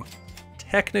to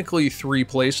technically 3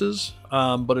 places,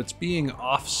 but it's being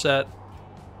offset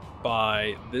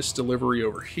by this delivery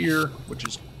over here, which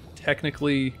is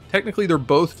technically they're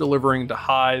both delivering to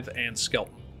Hythe and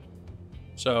Skelton.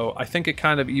 So I think it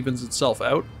kind of evens itself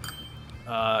out.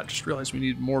 Just realized we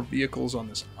need more vehicles on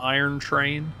this iron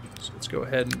train. So let's go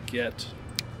ahead and get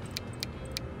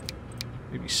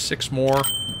maybe 6 more.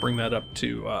 Bring that up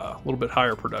to a little bit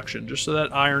higher production, just so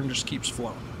that iron just keeps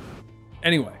flowing.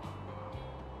 Anyway,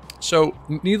 so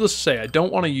needless to say, I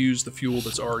don't want to use the fuel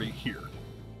that's already here.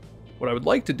 What I would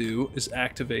like to do is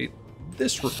activate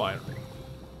this refinery,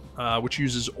 which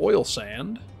uses oil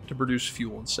sand to produce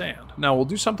fuel and sand. Now, we'll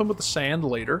do something with the sand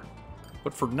later,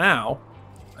 but for now,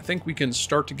 I think we can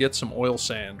start to get some oil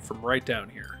sand from right down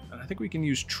here. And I think we can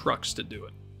use trucks to do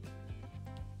it.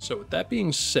 So with that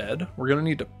being said, we're going to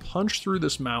need to punch through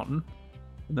this mountain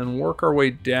and then work our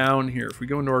way down here if we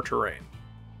go into our terrain.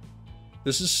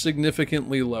 This is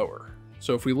significantly lower.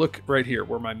 So if we look right here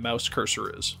where my mouse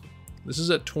cursor is, this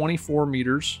is at 24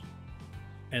 meters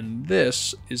and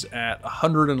this is at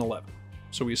 111.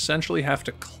 So we essentially have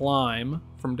to climb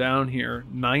from down here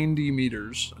 90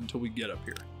 meters until we get up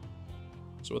here.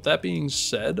 So with that being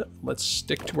said, let's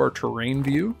stick to our terrain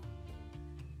view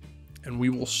and we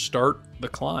will start the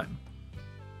climb.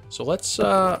 So let's,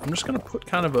 I'm just gonna put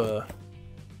kind of a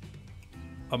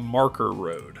marker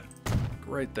road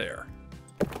right there,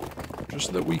 just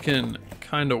so that we can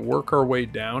kind of work our way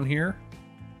down here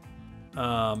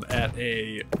at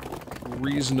a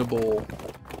reasonable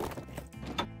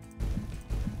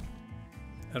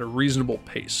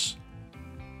pace.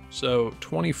 So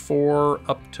 24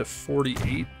 up to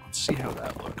 48. Let's see how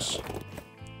that looks.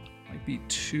 Might be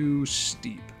too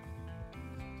steep.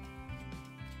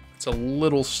 It's a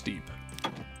little steep.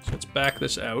 So let's back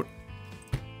this out.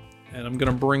 And I'm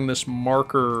gonna bring this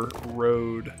marker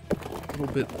road a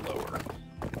little bit lower.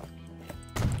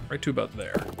 Right to about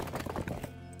there.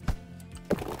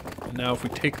 And now if we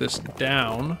take this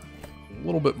down a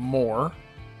little bit more,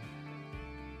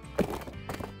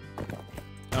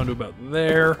 down to about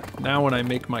there. Now when I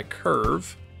make my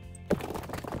curve,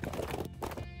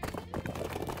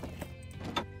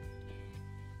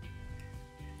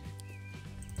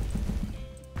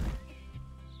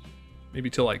 maybe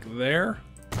to like there,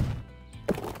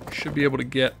 should be able to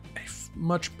get a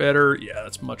much better, yeah,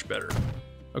 that's much better.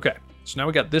 Okay, so now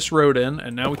we got this road in,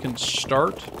 and now we can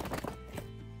start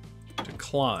to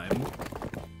climb.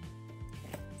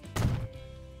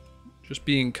 Just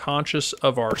being conscious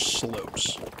of our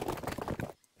slopes.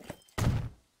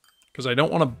 because I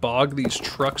don't want to bog these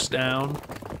trucks down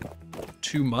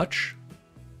too much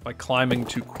by climbing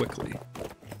too quickly.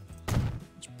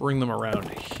 Let's bring them around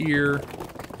here.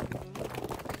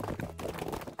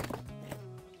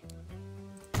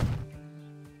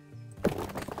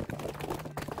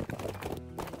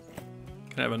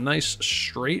 Can I have a nice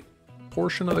straight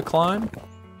portion of the climb?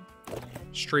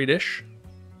 Straight-ish.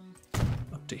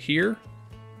 Up to here.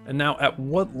 And now at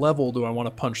what level do I want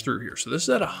to punch through here? So this is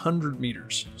at 100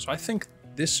 meters. So I think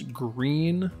this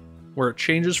green, where it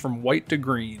changes from white to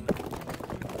green,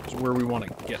 is where we want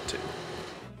to get to.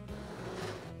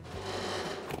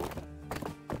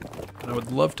 And I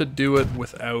would love to do it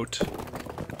without...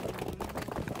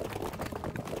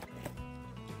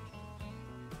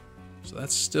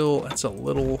 So that's a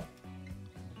little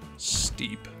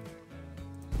steep.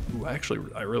 Ooh,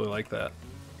 actually, I really like that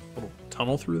little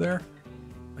tunnel through there.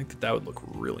 I think that would look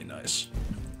really nice.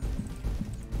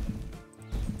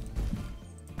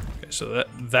 Okay, so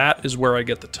that is where I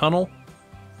get the tunnel,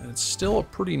 and it's still a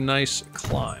pretty nice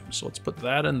climb. So let's put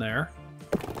that in there.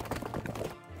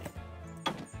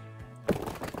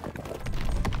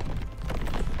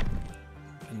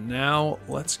 And now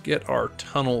let's get our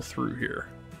tunnel through here.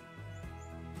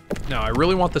 Now I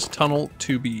really want this tunnel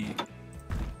to be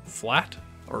flat,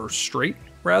 or straight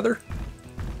rather.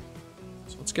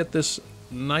 So let's get this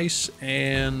nice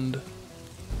and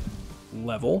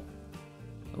level.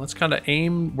 And let's kind of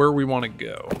aim where we want to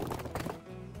go.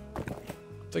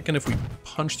 I'm thinking if we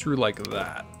punch through like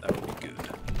that, that would be good.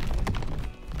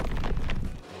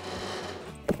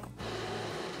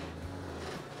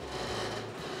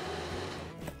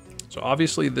 So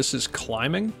obviously this is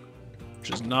climbing,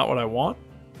 which is not what I want.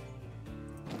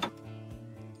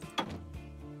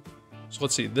 So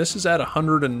let's see, this is at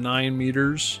 109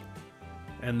 meters.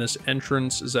 And this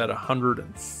entrance is at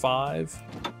 105.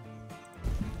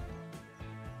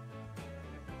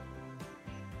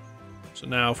 So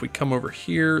now if we come over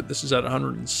here, this is at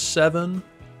 107.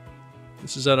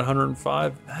 This is at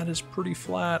 105. That is pretty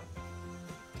flat.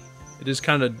 It is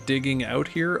kind of digging out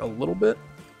here a little bit,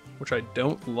 which I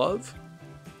don't love.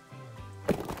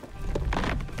 But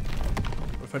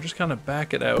if I just kind of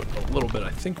back it out a little bit, I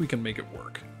think we can make it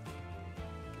work.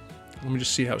 Let me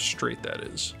just see how straight that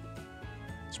is.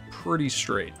 It's pretty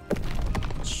straight.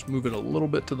 Let's move it a little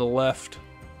bit to the left.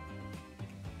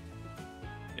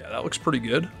 Yeah, that looks pretty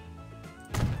good.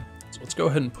 So let's go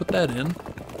ahead and put that in.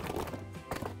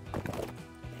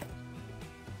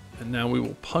 And now we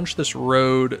will punch this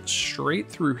road straight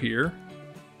through here.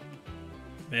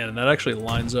 Man, and that actually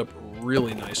lines up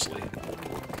really nicely.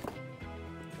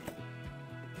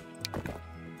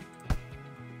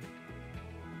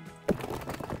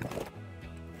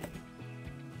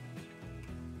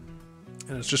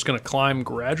 And it's just going to climb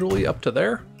gradually up to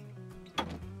there.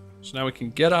 So now we can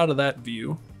get out of that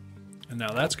view. And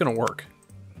now that's going to work.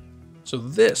 So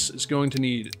this is going to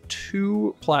need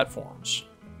 2 platforms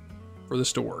for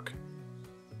this to work.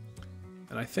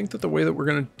 And I think that the way that we're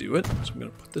going to do it is I'm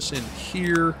going to put this in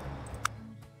here.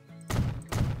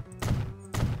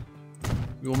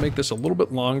 We will make this a little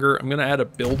bit longer. I'm going to add a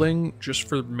building just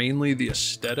for mainly the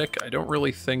aesthetic. I don't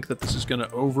really think that this is going to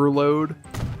overload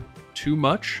too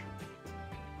much.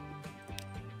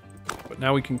 But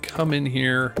now we can come in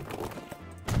here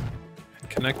and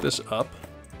connect this up.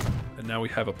 And now we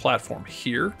have a platform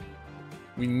here.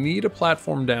 We need a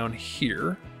platform down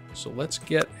here. So let's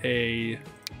get a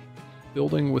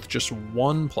building with just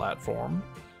 1 platform.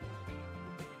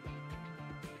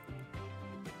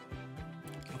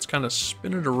 Let's kind of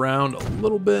spin it around a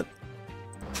little bit.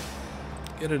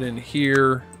 Get it in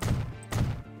here.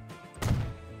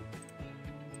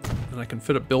 And I can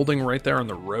fit a building right there on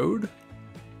the road.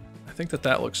 I think that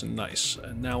that looks nice.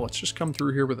 And now let's just come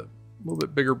through here with a little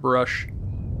bit bigger brush.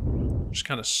 Just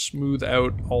kind of smooth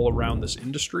out all around this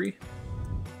industry.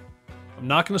 I'm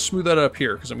not going to smooth that up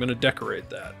here because I'm going to decorate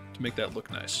that to make that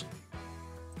look nice.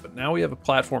 But now we have a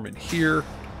platform in here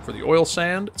for the oil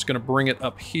sand. It's going to bring it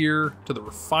up here to the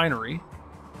refinery.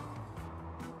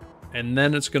 And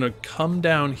then it's going to come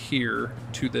down here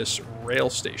to this rail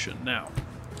station. Now,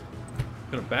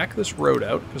 I'm going to back this road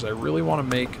out because I really want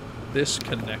to make this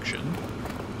connection.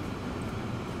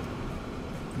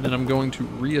 And then I'm going to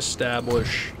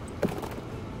reestablish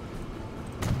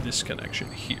this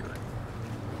connection here,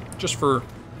 just for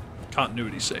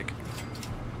continuity's sake.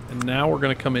 And now we're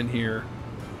going to come in here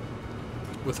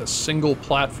with a single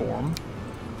platform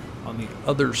on the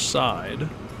other side.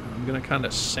 I'm going to kind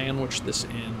of sandwich this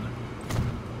in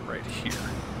right here.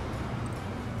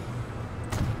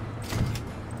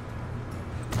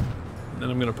 And then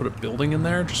I'm going to put a building in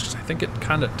there just because I think it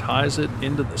kind of ties it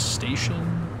into the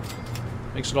station.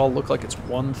 Makes it all look like it's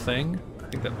one thing. I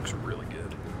think that looks really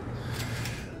good.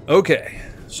 Okay,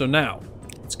 so now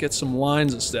let's get some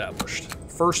lines established.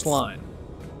 First line.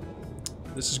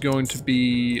 This is going to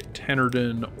be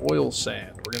Tennerden oil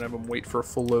sand. We're going to have them wait for a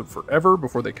full load forever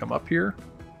before they come up here.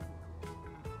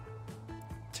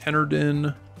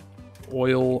 Tennerden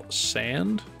oil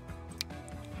sand.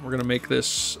 We're going to make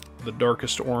this the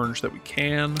darkest orange that we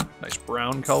can. Nice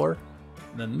brown color.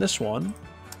 And then this one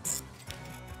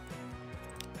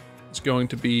is going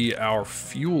to be our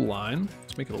fuel line.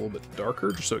 Let's make it a little bit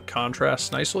darker just so it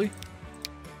contrasts nicely.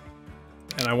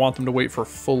 And I want them to wait for a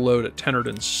full load at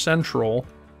Tennerden Central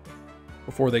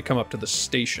before they come up to the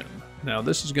station. Now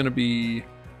this is going to be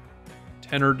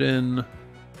Tennerden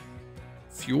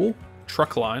fuel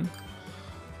truck line.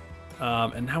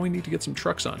 And now we need to get some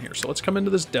trucks on here. So let's come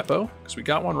into this depot, because we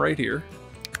got one right here.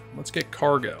 Let's get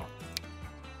cargo.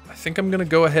 I think I'm going to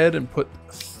go ahead and put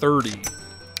 30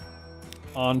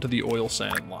 onto the oil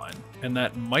sand line. And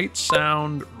that might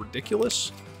sound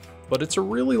ridiculous, but it's a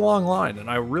really long line, and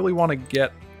I really want to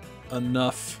get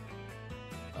enough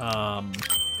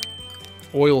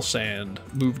oil sand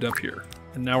moved up here.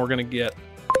 And now we're going to get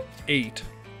 8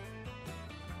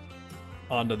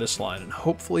 onto this line, and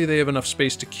hopefully they have enough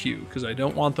space to queue, because I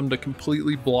don't want them to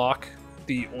completely block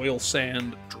the oil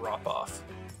sand drop off.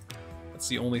 That's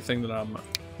the only thing that I'm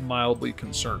mildly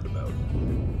concerned about.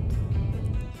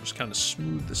 Just kind of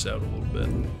smooth this out a little bit.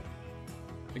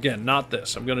 Again, not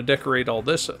this. I'm going to decorate all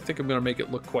this. I think I'm going to make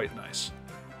it look quite nice.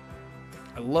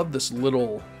 I love this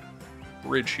little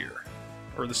bridge here,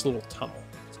 or this little tunnel.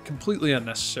 It's completely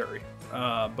unnecessary,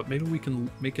 but maybe we can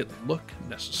make it look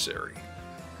necessary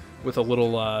with a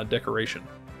little decoration.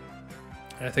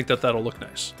 And I think that that'll look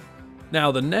nice.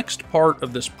 Now, the next part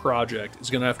of this project is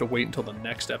going to have to wait until the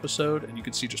next episode, and you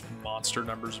can see just monster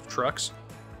numbers of trucks.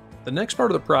 The next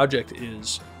part of the project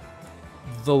is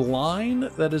the line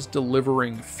that is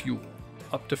delivering fuel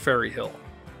up to Ferry Hill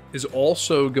is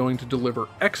also going to deliver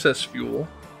excess fuel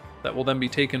that will then be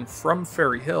taken from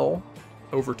Ferry Hill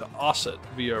over to Ossett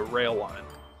via rail line.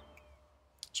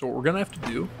 So what we're going to have to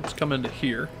do is come into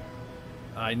here.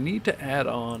 I need to add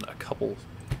on a couple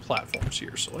platforms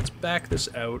here, so let's back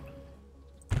this out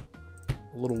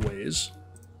a little ways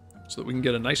so that we can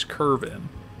get a nice curve in.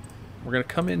 We're going to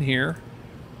come in here.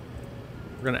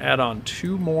 We're going to add on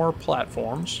 2 more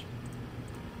platforms.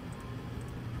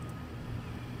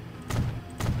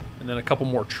 And then a couple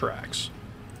more tracks.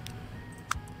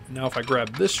 Now if I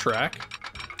grab this track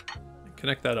and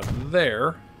connect that up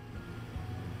there,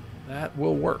 that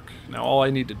will work. Now all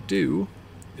I need to do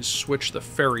is switch the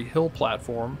Ferry Hill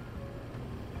platform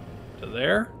to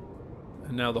there,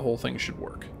 and now the whole thing should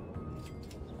work.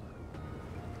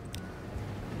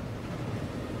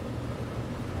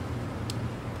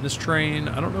 This train,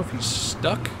 I don't know if he's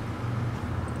stuck.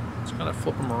 Let's kind of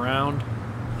flip him around.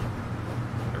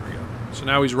 There we go. So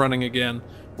now he's running again.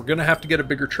 We're going to have to get a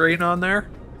bigger train on there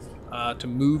to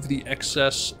move the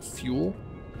excess fuel.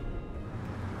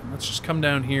 And let's just come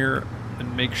down here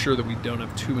and make sure that we don't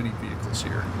have too many vehicles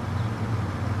here.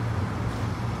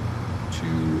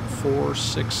 2, 4,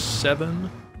 6,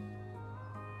 7.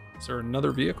 Is there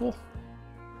another vehicle?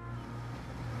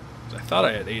 I thought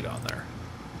I had 8 on there.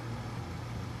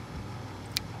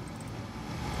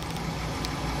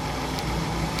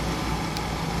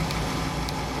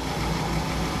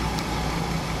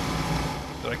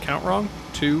 Did I count wrong?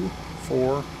 2,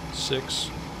 4, 6.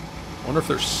 I wonder if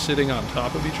they're sitting on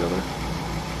top of each other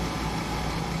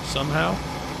somehow.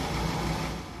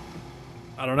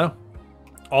 I don't know.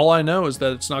 All I know is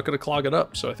that it's not going to clog it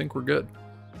up, so I think we're good.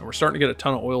 And we're starting to get a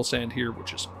ton of oil sand here,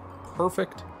 which is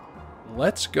perfect.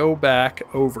 Let's go back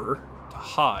over to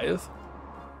Hive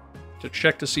to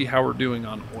check to see how we're doing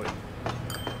on oil.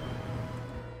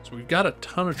 So we've got a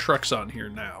ton of trucks on here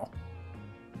now.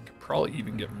 Could probably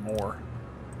even get more.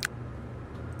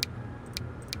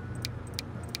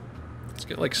 Let's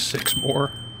get like 6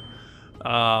 more.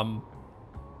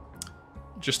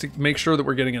 Just to make sure that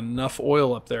we're getting enough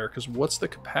oil up there, because what's the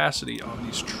capacity on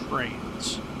these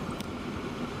trains?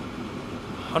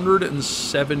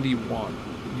 171.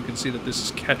 You can see that this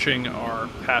is catching our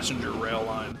passenger rail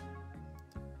line.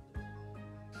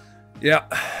 Yeah,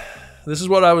 this is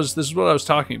what I was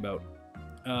talking about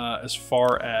as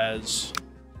far as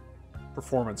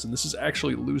performance, and this is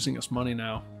actually losing us money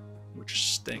now,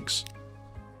 which stinks.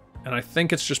 And I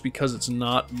think it's just because it's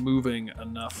not moving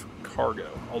enough cargo.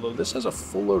 Although this has a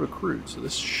full load of crude, so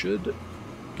this should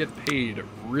get paid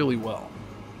really well.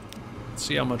 Let's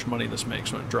see how much money this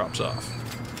makes when it drops off.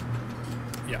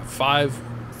 Yeah,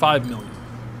 5 million.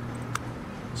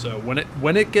 So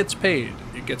when it gets paid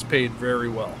very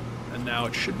well. And now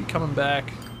it should be coming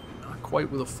back, not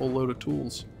quite with a full load of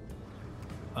tools.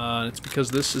 It's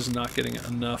because this is not getting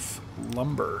enough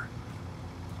lumber.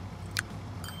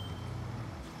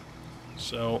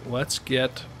 So let's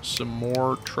get some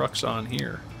more trucks on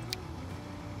here.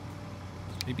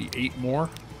 Maybe 8 more.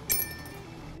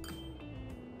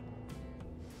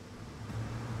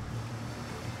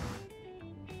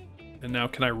 And now,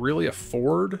 can I really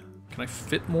afford? Can I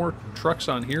fit more trucks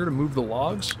on here to move the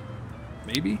logs?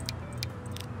 Maybe.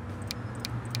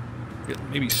 Get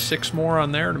maybe 6 more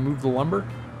on there to move the lumber.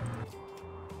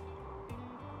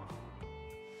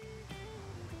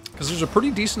 Because there's a pretty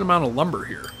decent amount of lumber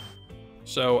here.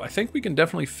 So I think we can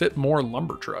definitely fit more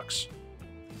lumber trucks.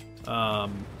 We'll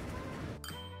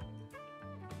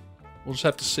just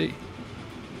have to see.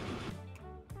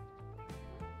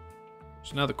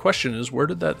 So now the question is, where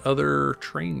did that other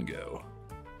train go?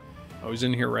 Oh, he's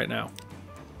in here right now.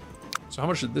 So how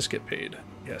much did this get paid?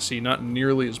 Yeah, see, not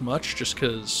nearly as much, just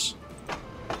because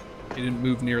he didn't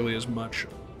move nearly as much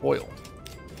oil.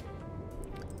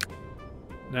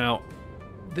 Now,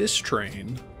 this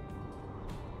train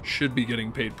should be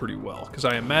getting paid pretty well, because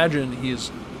I imagine he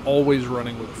is always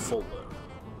running with a full load.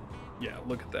 Yeah,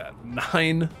 look at that.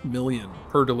 9 million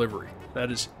per delivery.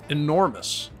 That is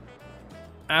enormous.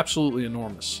 Absolutely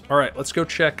enormous. All right, let's go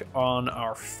check on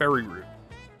our ferry route.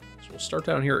 So we'll start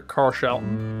down here at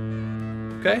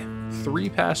Carshalton. Okay, 3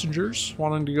 passengers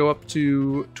wanting to go up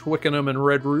to Twickenham and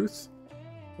Redruth.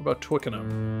 What about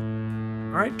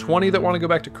Twickenham? All right, 20 that want to go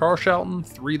back to Carshalton,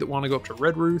 3 that want to go up to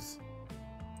Redruth.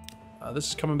 This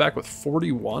is coming back with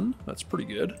 41. That's pretty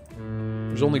good.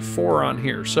 There's only 4 on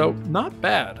here, so not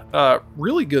bad.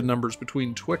 Really good numbers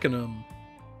between Twickenham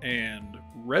and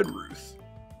Redruth.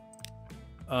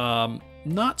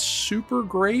 Not super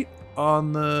great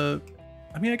on the...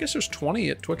 I mean, I guess there's 20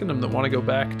 at Twickenham that want to go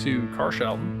back to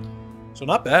Carshalton. So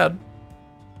not bad.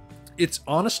 It's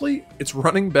honestly, it's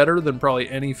running better than probably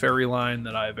any ferry line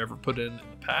that I've ever put in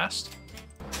the past.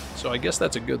 So I guess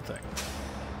that's a good thing.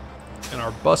 And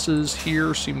our buses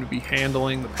here seem to be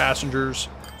handling the passengers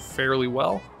fairly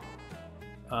well.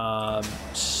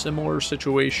 Similar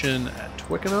situation at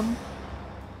Twickenham.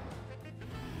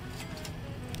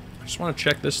 I just want to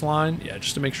check this line. Yeah,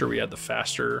 just to make sure we had the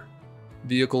faster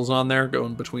vehicles on there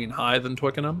going between Hythe and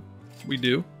Twickenham. We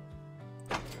do.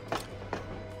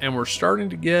 And we're starting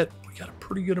to get, we got a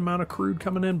pretty good amount of crude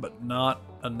coming in, but not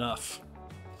enough.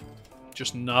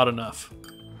 Just not enough.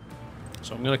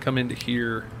 So I'm going to come into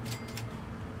here.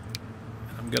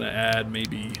 I'm going to add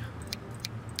maybe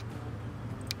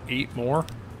 8 more.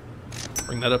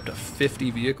 Bring that up to 50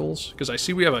 vehicles. Because I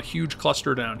see we have a huge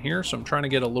cluster down here, so I'm trying to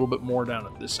get a little bit more down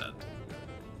at this end.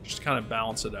 Just to kind of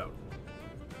balance it out.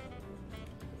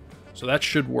 So that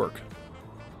should work.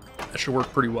 That should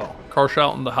work pretty well.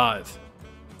 Carshalton to Hythe.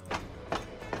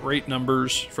 Great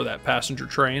numbers for that passenger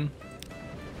train.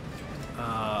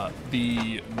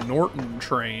 The Norton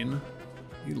train,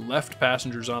 he left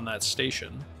passengers on that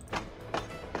station.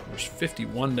 There's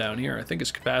 51 down here. I think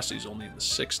his capacity is only in the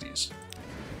 60s.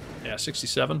 Yeah,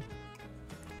 67.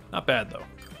 Not bad, though.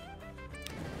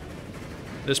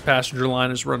 This passenger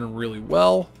line is running really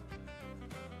well.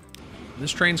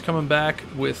 This train's coming back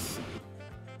with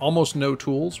almost no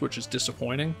tools, which is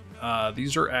disappointing.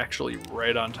 These are actually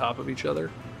right on top of each other,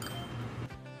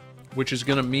 which is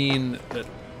going to mean that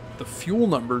the fuel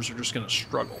numbers are just going to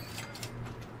struggle.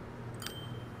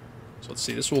 So let's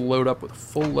see, this will load up with a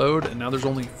full load, and now there's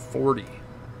only 40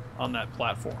 on that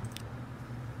platform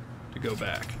to go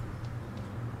back.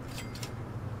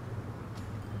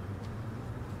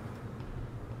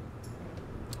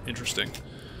 Interesting.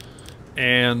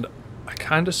 And I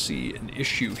kind of see an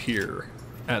issue here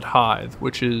at Hythe,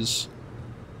 which is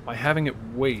by having it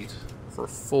wait for a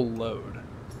full load.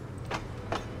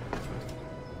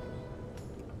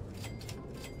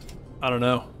 I don't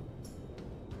know.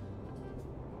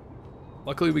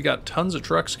 Luckily, we got tons of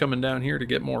trucks coming down here to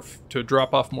get more, to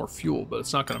drop off more fuel, but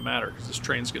it's not going to matter because this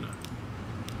train's going to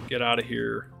get out of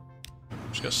here. I'm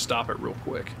just going to stop it real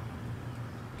quick.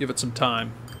 Give it some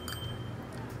time.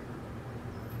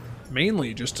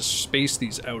 Mainly just to space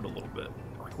these out a little bit.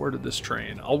 Like, where did this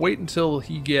train? I'll wait until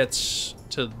he gets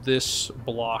to this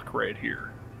block right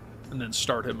here and then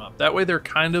start him up. That way they're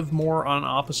kind of more on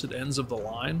opposite ends of the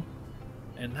line,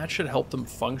 and that should help them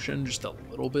function just a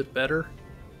little bit better.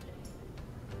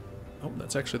 Oh,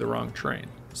 that's actually the wrong train.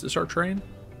 Is this our train?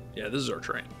 Yeah, this is our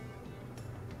train.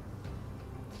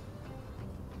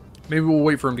 Maybe we'll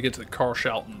wait for him to get to the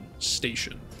Carshalton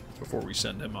station before we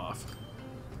send him off.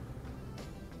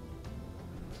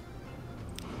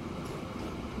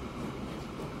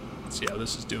 Let's see how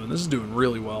this is doing. This is doing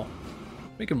really well.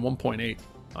 Making 1.8.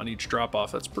 on each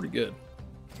drop-off. That's pretty good.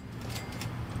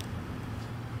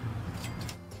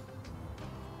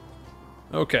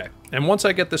 Okay, and once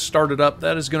I get this started up,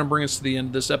 that is going to bring us to the end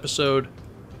of this episode.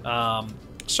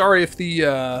 Sorry if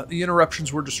the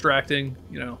interruptions were distracting.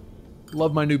 You know,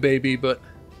 love my new baby, but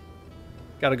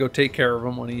got to go take care of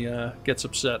him when he gets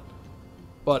upset.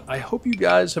 But I hope you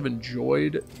guys have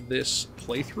enjoyed this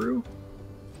playthrough.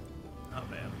 Oh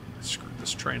man, I screwed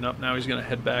this train up. Now he's going to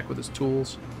head back with his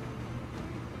tools.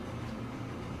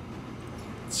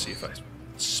 Let's see if I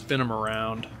spin him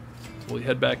around. Will he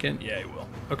head back in? Yeah, he will.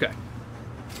 Okay.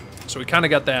 So we kind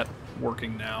of got that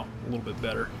working now a little bit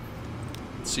better.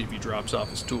 Let's see if he drops off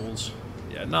his tools.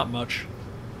 Yeah, not much.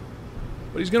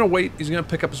 But he's going to wait. He's going to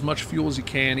pick up as much fuel as he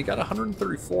can. He got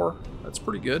 134. That's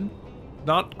pretty good.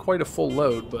 Not quite a full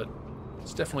load, but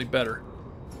it's definitely better.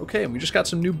 Okay, and we just got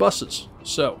some new buses.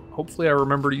 So hopefully I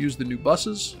remember to use the new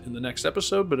buses in the next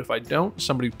episode. But if I don't,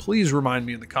 somebody please remind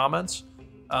me in the comments.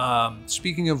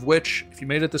 Speaking of which, if you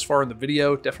made it this far in the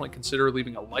video, definitely consider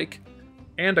leaving a like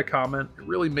and a comment. It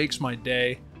really makes my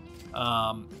day.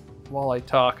 While I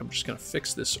talk, I'm just going to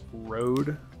fix this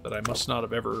road that I must not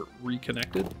have ever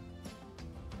reconnected.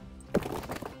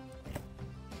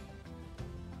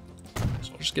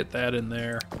 So I'll just get that in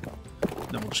there.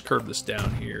 And then we'll just curve this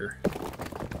down here.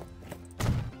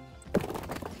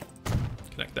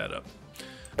 Connect that up.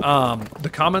 The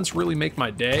comments really make my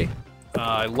day.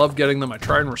 I love getting them. I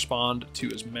try and respond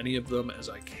to as many of them as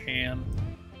I can.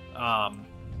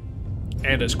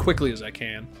 And as quickly as I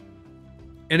can.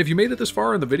 And if you made it this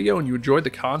far in the video and you enjoyed the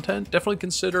content, definitely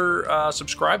consider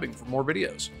subscribing for more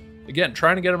videos. Again,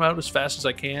 trying to get them out as fast as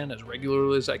I can, as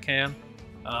regularly as I can.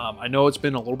 I know it's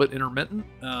been a little bit intermittent,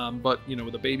 but, you know,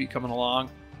 with a baby coming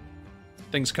along,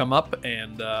 things come up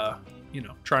and, you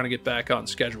know, trying to get back on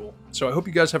schedule. So I hope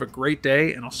you guys have a great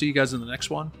day, and I'll see you guys in the next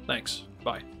one. Thanks.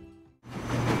 Bye.